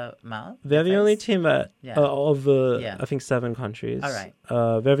covered their mouth? They're the only team that, of the, I think, 7 countries. All right.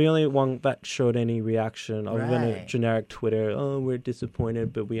 They're the only one that showed any reaction other than a generic Twitter, we're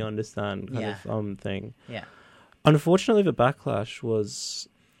disappointed, but we understand kind of thing. Yeah. Unfortunately, the backlash was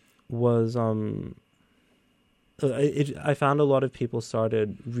I found a lot of people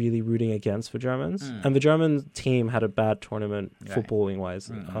started really rooting against the Germans, and the German team had a bad tournament footballing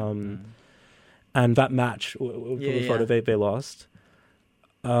wise. And that match, the photo they lost.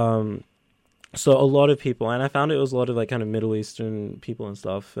 So a lot of people, and I found it was a lot of like kind of Middle Eastern people and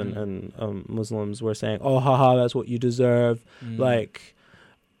stuff, and Muslims were saying, "Oh, haha, that's what you deserve." Like.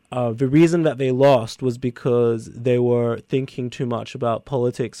 The reason that they lost was because they were thinking too much about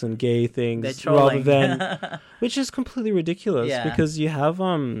politics and gay things rather than, which is completely ridiculous because you have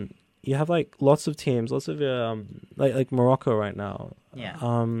like lots of teams, lots of like Morocco right now.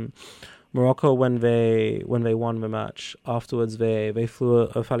 Morocco when they won the match afterwards they flew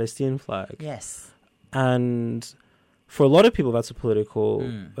a Palestine flag. Yes. And for a lot of people that's a political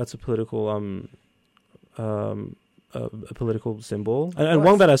a political symbol, and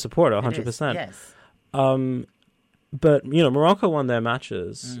one that I support 100%. Yes. But Morocco won their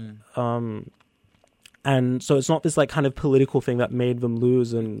matches, and so it's not this like kind of political thing that made them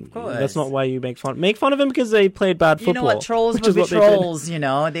lose, and that's not why you make fun of them because they played bad football. You know what, trolls will be trolls.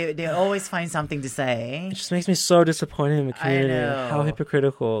 They always find something to say. It just makes me so disappointed in the community. I know. How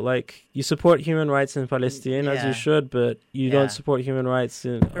hypocritical! Like you support human rights in Palestine as you should, but you don't support human rights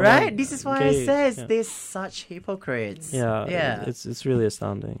in right. This is why I says there's such hypocrites. Yeah. It's really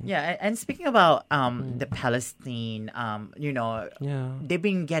astounding. Yeah, and speaking about the Palestine, they've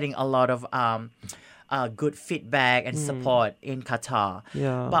been getting a lot of good feedback and support in Qatar.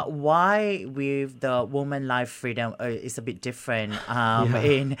 Yeah. But why with the woman life freedom is a bit different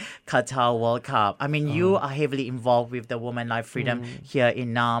in Qatar World Cup? I mean, you are heavily involved with the woman life freedom here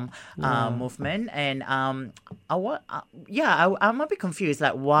in NAM movement, and I'm a bit confused.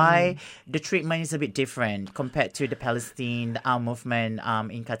 Like, why the treatment is a bit different compared to the Palestine movement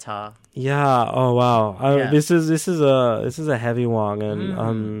in Qatar? Yeah. Oh wow. This is a heavy one,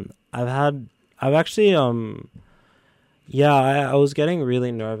 and I've actually, I was getting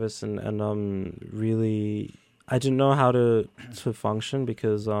really nervous and really, I didn't know how to function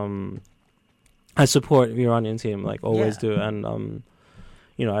because I support the Iranian team, like always do, and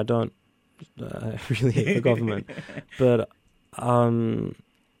I don't really hate the government, but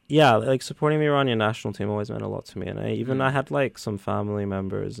like supporting the Iranian national team always meant a lot to me, and I had like some family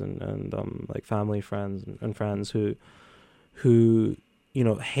members and like family friends and friends who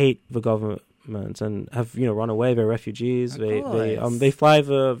hate the government and have run away. They're refugees. They fly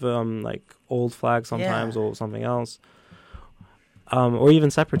the like old flag sometimes or something else, or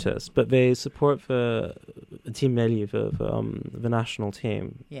even separatists. But they support the Team Melli, the national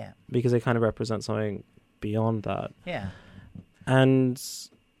team. Yeah, because they kind of represent something beyond that. Yeah, and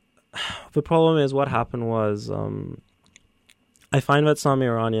the problem is what happened was I find that some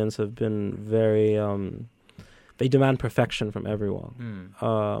Iranians have been very. They demand perfection from everyone,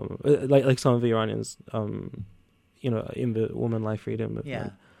 like some of the Iranians, in the woman life freedom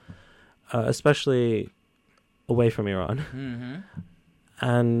movement, especially away from Iran.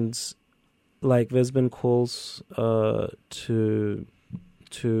 And like, there's been calls to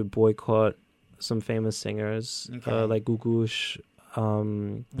boycott some famous singers, like Gugush.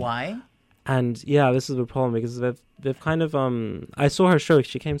 Why? And this is the problem because they've kind of I saw her show.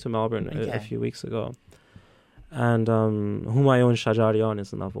 She came to Melbourne a few weeks ago. And Humayun Shajarian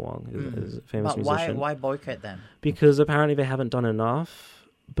is another one, is a famous musician. Why boycott them? Because apparently they haven't done enough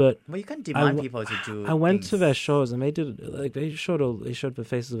but Well, you can't demand people to do. I went to things. their shows and they did like they showed the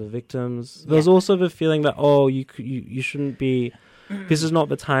faces of the victims. There was also the feeling that you shouldn't be. This is not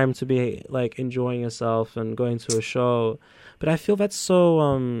the time to be like enjoying yourself and going to a show. But I feel that's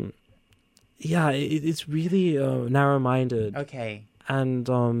so. It's really narrow-minded. Okay. And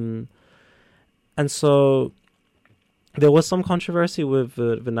so there was some controversy with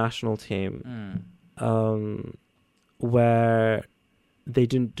the national team, where they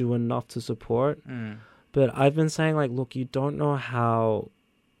didn't do enough to support. But I've been saying, like, look, you don't know how,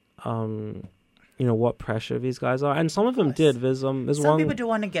 what pressure these guys are, and some of them did. There's some one people don't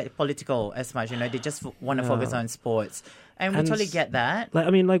want to get political as much. They just want to focus on sports, and we totally get that. Like,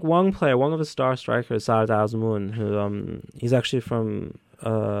 I mean, like one of the star strikers, Sardar Azmoun, who he's actually from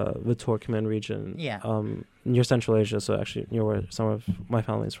the Turkmen region, near Central Asia, so actually near where some of my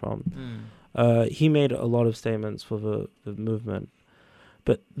family is from. He made a lot of statements for the movement,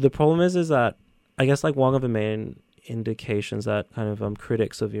 but the problem is that I guess like one of the main indications that kind of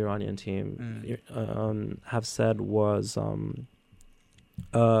critics of the Iranian team have said was a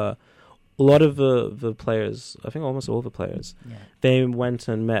lot of the players, I think almost all the players, they went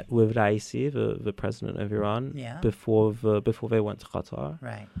and met with Raisi, the president of Iran, before they went to Qatar,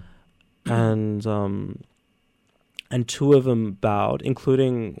 right? And two of them bowed,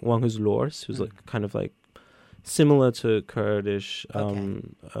 including one who's Lors, who's like kind of like similar to Kurdish,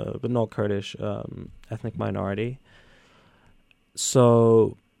 but not Kurdish, ethnic minority.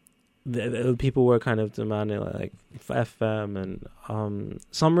 So the people were kind of demanding like FM and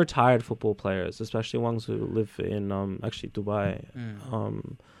some retired football players, especially ones who live in actually Dubai,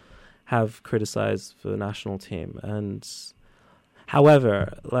 have criticized the national team. And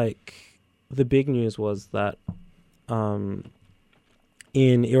however, like the big news was that in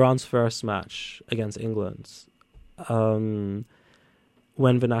Iran's first match against England, when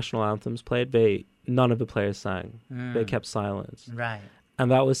the national anthems played, none of the players sang. They kept silent. Right. And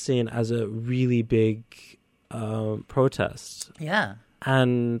that was seen as a really big protest. Yeah.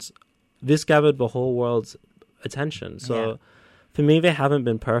 And this gathered the whole world's attention. So for me, they haven't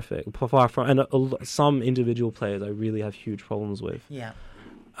been perfect. Far from, and some individual players I really have huge problems with. Yeah.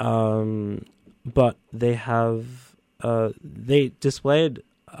 But they have, they displayed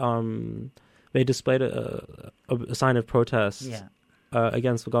a sign of protest.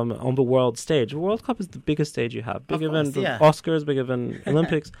 Against the government on the world stage. The World Cup is the biggest stage you have, bigger than the Oscars, bigger than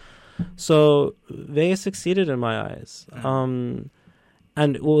Olympics. So they succeeded in my eyes. And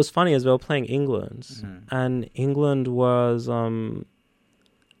what was funny is they were playing England, and England was, and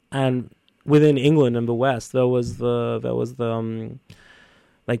within England and the West, there was the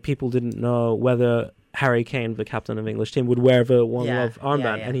like people didn't know whether Harry Kane, the captain of the English team, would wear the One Love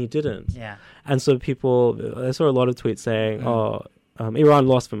armband, and he didn't. Yeah. And so I saw a lot of tweets saying, Iran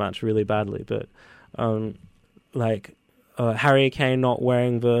lost the match really badly, but Harry Kane not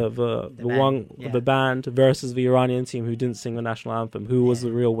wearing the band versus the Iranian team who didn't sing the national anthem, who was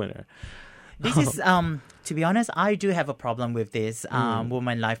the real winner. This is, to be honest, I do have a problem with this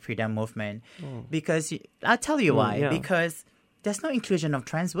women life freedom movement because I'll tell you why. Because there's no inclusion of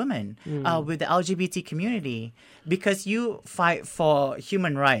trans women with the LGBT community, because you fight for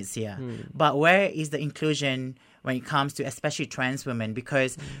human rights here, but where is the inclusion when it comes to especially trans women?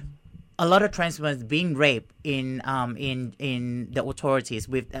 Because a lot of trans women being raped in the authorities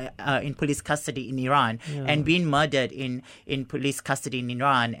with in police custody in Iran and being murdered in police custody in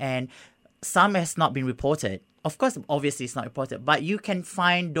Iran, and some has not been reported. Of course, obviously it's not reported, but you can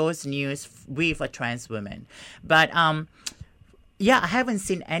find those news with a trans woman. But I haven't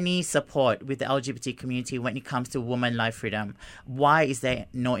seen any support with the LGBT community when it comes to women life freedom. Why is there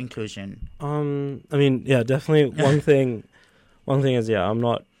no inclusion? I mean, definitely one thing is, I'm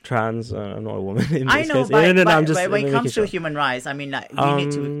not trans, I'm not a woman in this case. But when it comes to human rights, I mean, we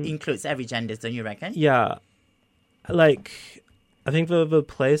need to include every gender, don't you reckon? Yeah. Like, I think the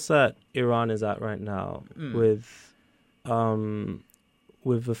place that Iran is at right now with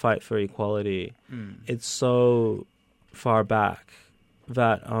the fight for equality, it's so far back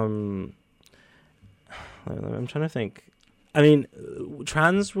that I'm trying to think. I mean,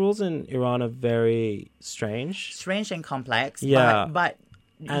 trans rules in Iran are very strange and complex. Yeah, but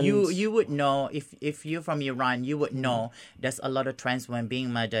you would know if you're from Iran, you would know there's a lot of trans women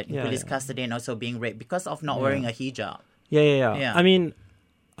being murdered in police custody and also being raped because of not wearing a hijab. Yeah. I mean,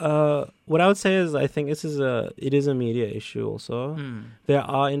 what I would say is I think it is a media issue also. There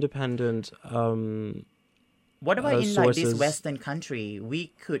are independent. What about in like this Western country?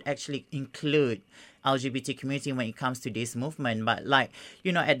 We could actually include LGBT community when it comes to this movement. But like,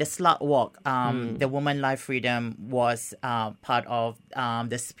 you know, at the Slut Walk, the Woman Life Freedom was part of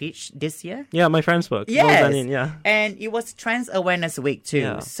the speech this year. Yeah, my friend spoke. Yes. Well, yeah. And it was Trans Awareness Week too.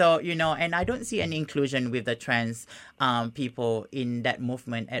 Yeah. So, you know, and I don't see any inclusion with the trans people in that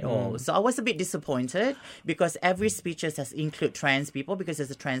movement at all. So I was a bit disappointed because every speeches has include trans people because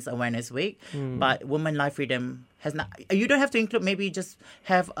it's a Trans Awareness Week. But Women Life Freedom has not. You don't have to include, maybe just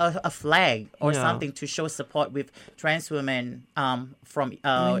have a flag or something to show support with trans women from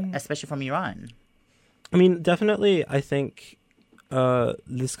especially from Iran. I mean, definitely, I think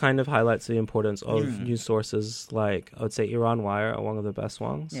this kind of highlights the importance of news sources like, I would say, Iran Wire are one of the best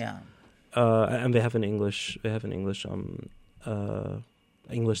ones. Yeah. And they have an English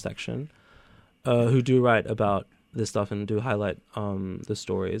section who do write about this stuff and do highlight the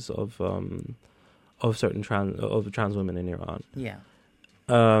stories of certain trans women in Iran. Yeah.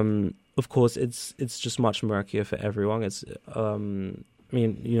 Of course, it's just much murkier for everyone. It's I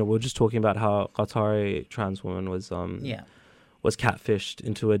mean, you know, we're just talking about how Qatari trans woman was catfished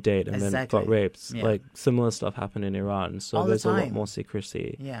into a date and then got raped. Yeah. Like, similar stuff happened in Iran. So all there's the a lot time. more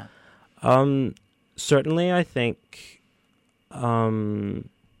secrecy. Yeah. Certainly, I think I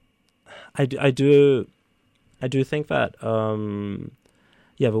do think that the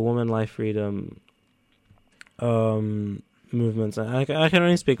Woman Life Freedom movements, and I can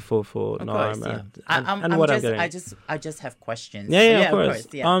only speak for Naram and what I'm getting. I just have questions. Yeah, of course.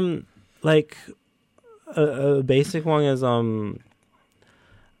 Yeah. Like a basic one is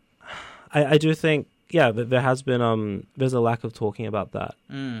I do think that there has been there's a lack of talking about that,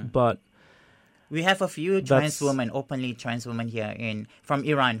 but we have a few openly trans women here from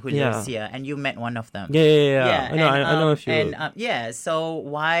Iran who lives here, and you met one of them. Yeah. I know a few. And so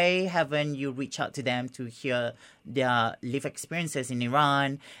why haven't you reached out to them to hear their life experiences in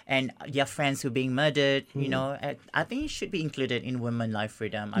Iran and their friends who are being murdered? You know, I think it should be included in Women Life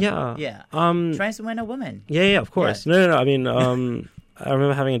Freedom. Trans women are women. Yeah, of course. Yeah. No. I mean, I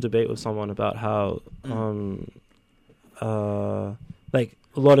remember having a debate with someone about how, like,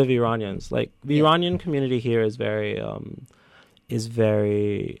 a lot of Iranians, like the Iranian community here is very, well,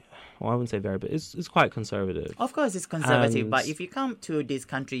 I wouldn't say very, but it's quite conservative. Of course, it's conservative, but if you come to this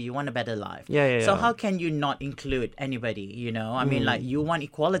country, you want a better life. So how can you not include anybody? You know, I mean, like, you want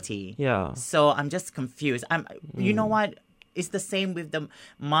equality. Yeah. So I'm just confused. You know what? It's the same with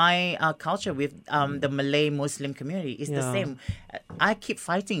my culture with the Malay Muslim community. It's the same. I keep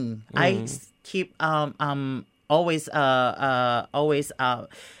fighting. I keep always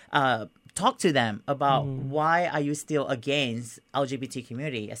talk to them about why are you still against LGBT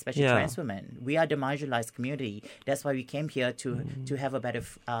community, especially trans women. We are the marginalized community. That's why we came here to have a better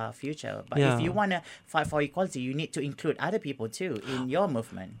future. But if you want to fight for equality, you need to include other people too in your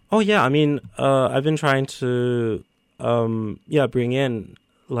movement. Oh yeah, I mean, I've been trying to bring in,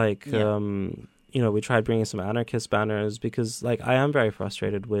 like, you know, we tried bringing some anarchist banners because, like, I am very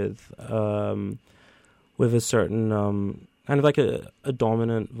frustrated with a certain kind of like a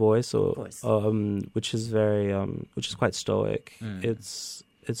dominant voice, or which is which is quite stoic. It's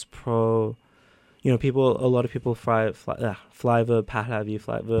pro, you know, a lot of people fly the Pahlavi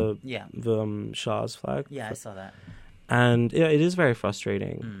flag, the Shah's flag. Yeah, I saw that. And it is very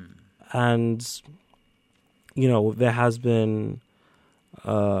frustrating. And, you know, there has been,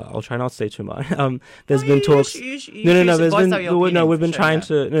 I'll try not to say too much. There's been talks. We've been trying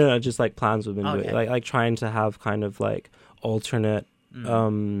to, just like plans we've been doing, like trying to have kind of like alternate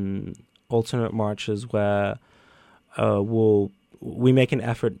marches where we make an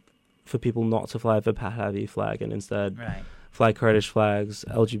effort for people not to fly the Pahlavi flag and instead fly Kurdish flags,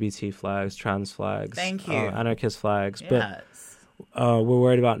 LGBT flags, trans flags, anarchist flags. But we're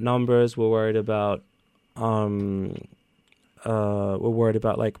worried about numbers. We're worried about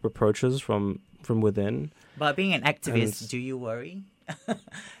like reproaches from within. But being an activist, do you worry?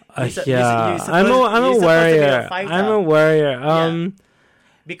 I'm a worrier. I'm a worrier.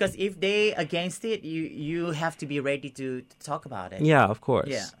 Because if they against it, you have to be ready to talk about it. Yeah, of course.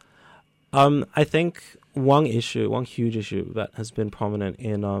 Yeah. I think one huge issue that has been prominent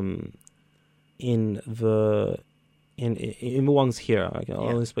in the ones here, I'll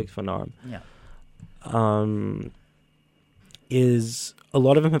only speak for Naram. Yeah. Is a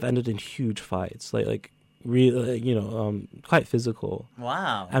lot of them have ended in huge fights, like really, quite physical.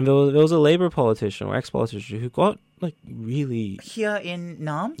 Wow. And there was a Labour politician or ex-politician who got like really here in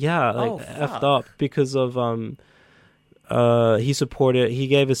Nam. Yeah, like effed up because of he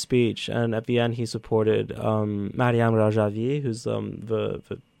gave a speech, and at the end he supported Maryam Rajavi, who's the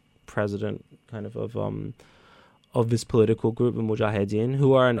president kind of this political group, the Mujahedin,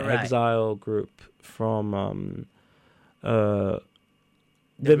 who are an Right. exile group from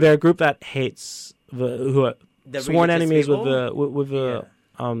they're a group that hates who are The sworn religious enemies people? with the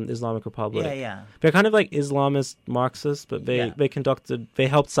Yeah. Islamic Republic. Yeah. They're kind of like Islamist Marxists, but they helped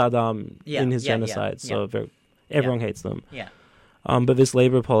Saddam Yeah, in his yeah, genocide, yeah, so everyone hates them. Yeah. But this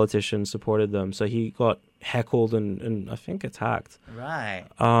Labour politician supported them, so he got heckled and I think attacked. Right.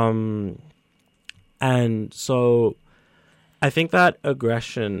 And so I think that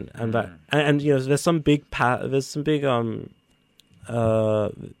aggression and that and you know there's some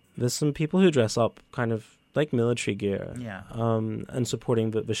people who dress up kind of like military gear, and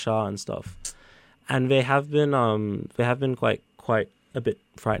supporting the Shah and stuff, and they have been quite a bit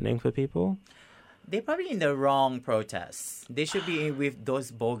frightening for people. They're probably in the wrong protests. They should be with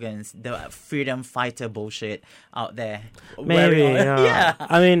those bogans, the freedom fighter bullshit out there. Maybe, yeah.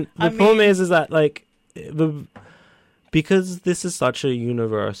 I mean, the problem is that like because this is such a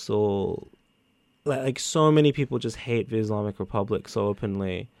universal, like so many people just hate the Islamic Republic so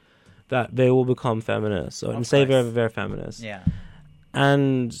openly that they will become feminists and say they're very feminist. Yeah.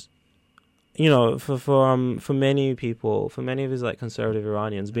 And you know, for many people, for many of these like conservative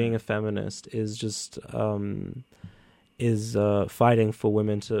Iranians, being a feminist is just fighting for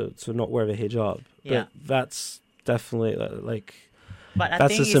women to not wear the hijab. Yeah. But that's definitely like But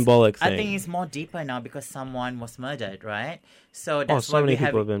that's a symbolic thing. I think it's more deeper now because someone was murdered, right? So that's so why many we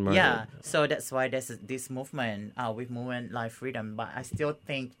people have been murdered. Yeah, so that's why there's this movement with Movement Life Freedom. But I still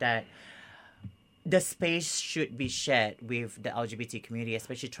think that the space should be shared with the LGBT community,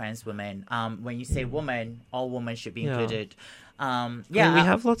 especially trans women. When you say woman, all women should be included. I mean, we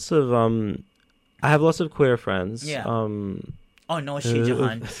have lots of I have lots of queer friends. Yeah. Oh no, Shi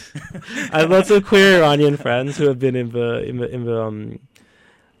Jahan. I have lots of queer Iranian friends who have been in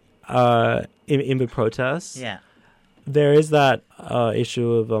the protests. Yeah. There is that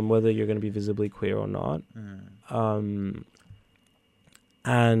issue of whether you're going to be visibly queer or not.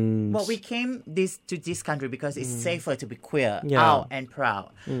 And well, we came to this country because it's safer to be queer, Yeah. out and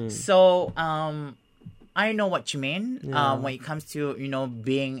proud. So I know what you mean. When it comes to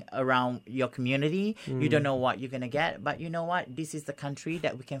being around your community, you don't know what you're gonna get. But you know what? This is the country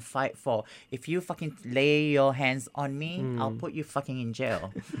that we can fight for. If you fucking lay your hands on me, I'll put you fucking in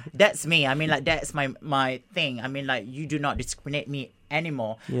jail. That's me. I mean, like that's my thing. I mean, like you do not discriminate me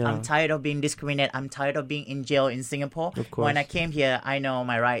anymore. Yeah. I'm tired of being discriminated. I'm tired of being in jail in Singapore. Of course. When I came here, I know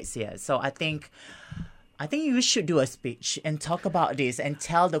my rights here. So I think you should do a speech and talk about this and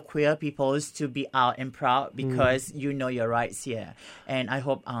tell the queer peoples to be out and proud because you know your rights here. And I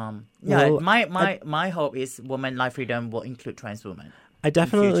hope, my hope is Women Life Freedom will include trans women. I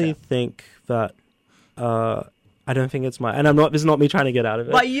definitely think that. I don't think it's and I'm not. This is not me trying to get out of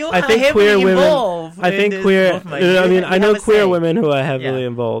it. But you I are think heavily queer women. involved. I think in queer. this movement. I mean, I know queer say. women who are heavily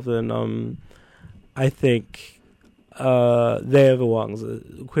involved, and I think they're the ones,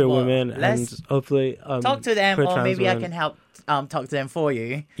 queer women, and hopefully talk to them, queer or trans maybe I women. can help talk to them for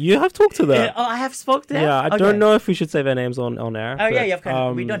you. You have talked to them. Oh, I have spoke to them. Yeah, I Okay. don't know if we should say their names on air. Oh but,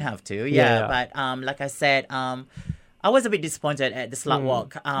 yeah, we don't have to. Yeah. But like I said, I was a bit disappointed at the slut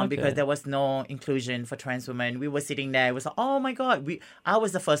walk because there was no inclusion for trans women. We were sitting there. It was like, oh my god, I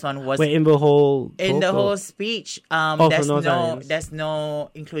was the first one who was in the whole whole speech. There's no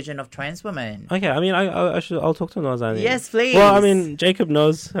inclusion of trans women. Okay, I mean, I'll talk to Nozani. Yes, please. Well, I mean, Jacob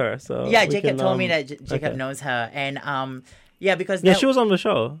knows her, so yeah, Jacob told me that Jacob knows her, and because she was on the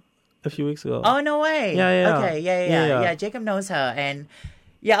show a few weeks ago. Oh no way! Yeah. Okay, yeah. Jacob knows her, and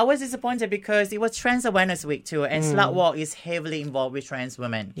I was disappointed because it was Trans Awareness Week too, and Slut Walk is heavily involved with trans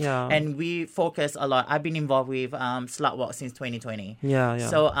women. Yeah, and we focus a lot. I've been involved with Slut Walk since 2020. Yeah.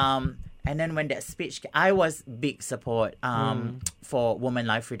 So and then when that speech, I was big support for Women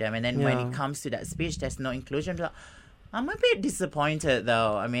Life Freedom, and then when it comes to that speech, there's no inclusion. I'm a bit disappointed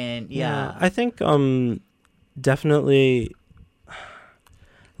though. I mean, I think definitely.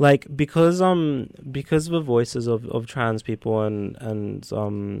 Like because the voices of trans people and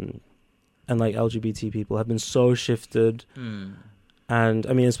like LGBT people have been so shifted, and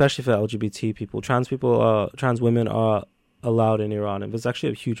I mean especially for LGBT people, trans women are allowed in Iran, and there's actually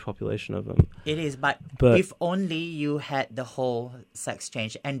a huge population of them. It is, but if only you had the whole sex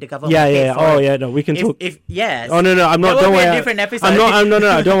change and the government. No, we can talk. Yes. Oh no, I'm not. Don't worry. A different episode. I'm not.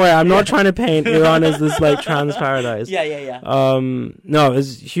 No, don't worry. I'm not trying to paint Iran as this like trans paradise. Yeah. No,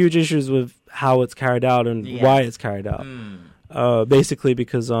 there's huge issues with how it's carried out and why it's carried out. Basically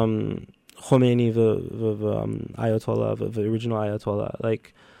because Khomeini, the Ayatollah, the original Ayatollah,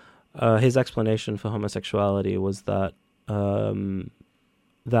 like his explanation for homosexuality was that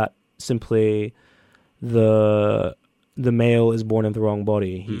that simply the male is born in the wrong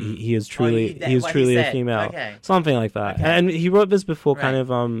body. He is truly a female. Okay. Something like that. Okay. And he wrote this before Right. kind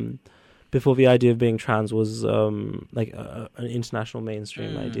of before the idea of being trans was like an international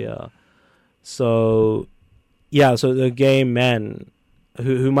mainstream idea. So yeah, so the gay men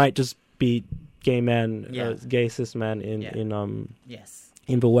who might just be gay men, gay cis men Yes.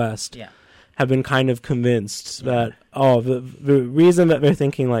 in the West. Yeah. Have been kind of convinced that the reason that they're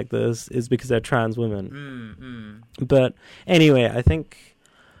thinking like this is because they're trans women. But anyway, I think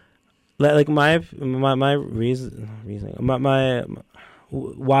like my reasoning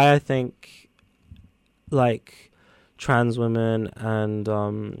why I think like trans women and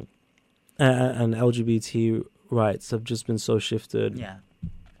LGBT rights have just been so shifted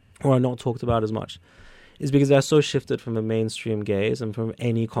or are not talked about as much is because they're so shifted from the mainstream gaze and from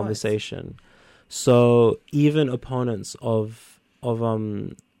any conversation. So even opponents of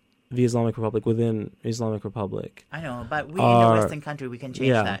the Islamic Republic within Islamic Republic, I know, but we in a Western country, we can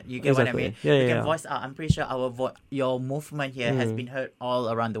change that. You get what I mean? Yeah, we can voice out. I'm pretty sure your movement here has been heard all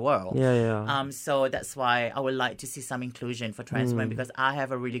around the world. So that's why I would like to see some inclusion for trans women, because I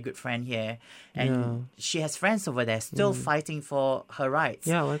have a really good friend here, and she has friends over there still fighting for her rights.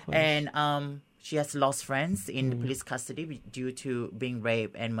 Yeah, likewise. And she has lost friends in police custody due to being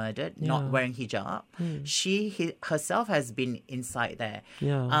raped and murdered, not wearing hijab. She herself has been inside there.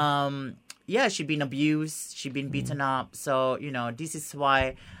 She's been abused. She's been beaten up. So, this is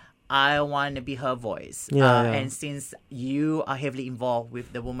why I want to be her voice. And since you are heavily involved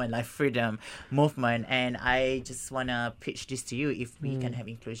with the Women Life Freedom movement, and I just want to pitch this to you if we can have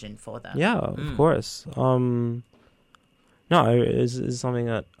inclusion for that. Yeah, of course. No, it's something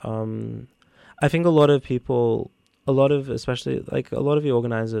that... I think a lot of especially like a lot of the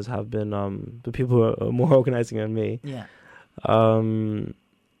organizers have been the people who are more organizing than me. Yeah. I'll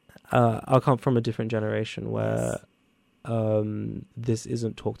come from a different generation where this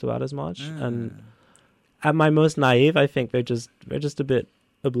isn't talked about as much, and at my most naive, I think they're just a bit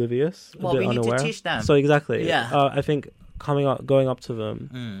oblivious, a bit unaware. Need to teach them. So exactly. Yeah. I think going up to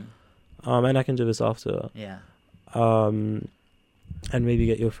them, and I can do this after. Yeah. And maybe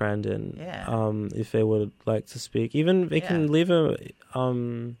get your friend in, if they would like to speak. Even they can leave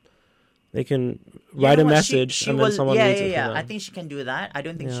they can write a message and then someone reads it for them. I think she can do that. I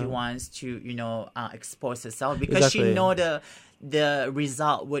don't think she wants to, expose herself because she know the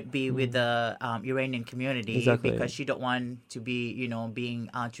result would be with the Iranian community because she don't want to be, being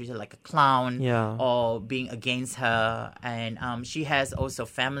treated like a clown or being against her. And she has also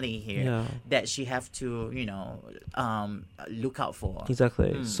family here that she have to, look out for.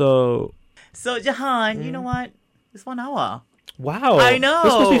 Exactly. So Jahan, you know what? It's 1 hour. Wow. I know.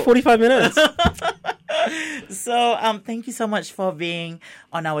 This supposed to be 45 minutes. So, thank you so much for being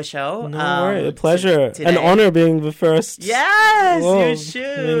on our show. No worries. A pleasure. Today. An honor being the first. Yes, Whoa, you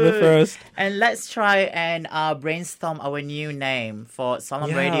should. Being the first. And let's try and brainstorm our new name for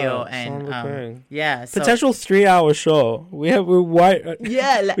Salam Radio. And so potential 3-hour show. We're wide.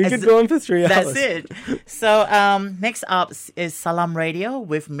 We could go on for 3 hours. That's it. So, next up is Salam Radio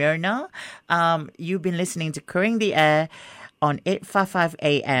with Myrna. You've been listening to Clearing the Air on 855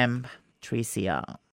 AM 3CR.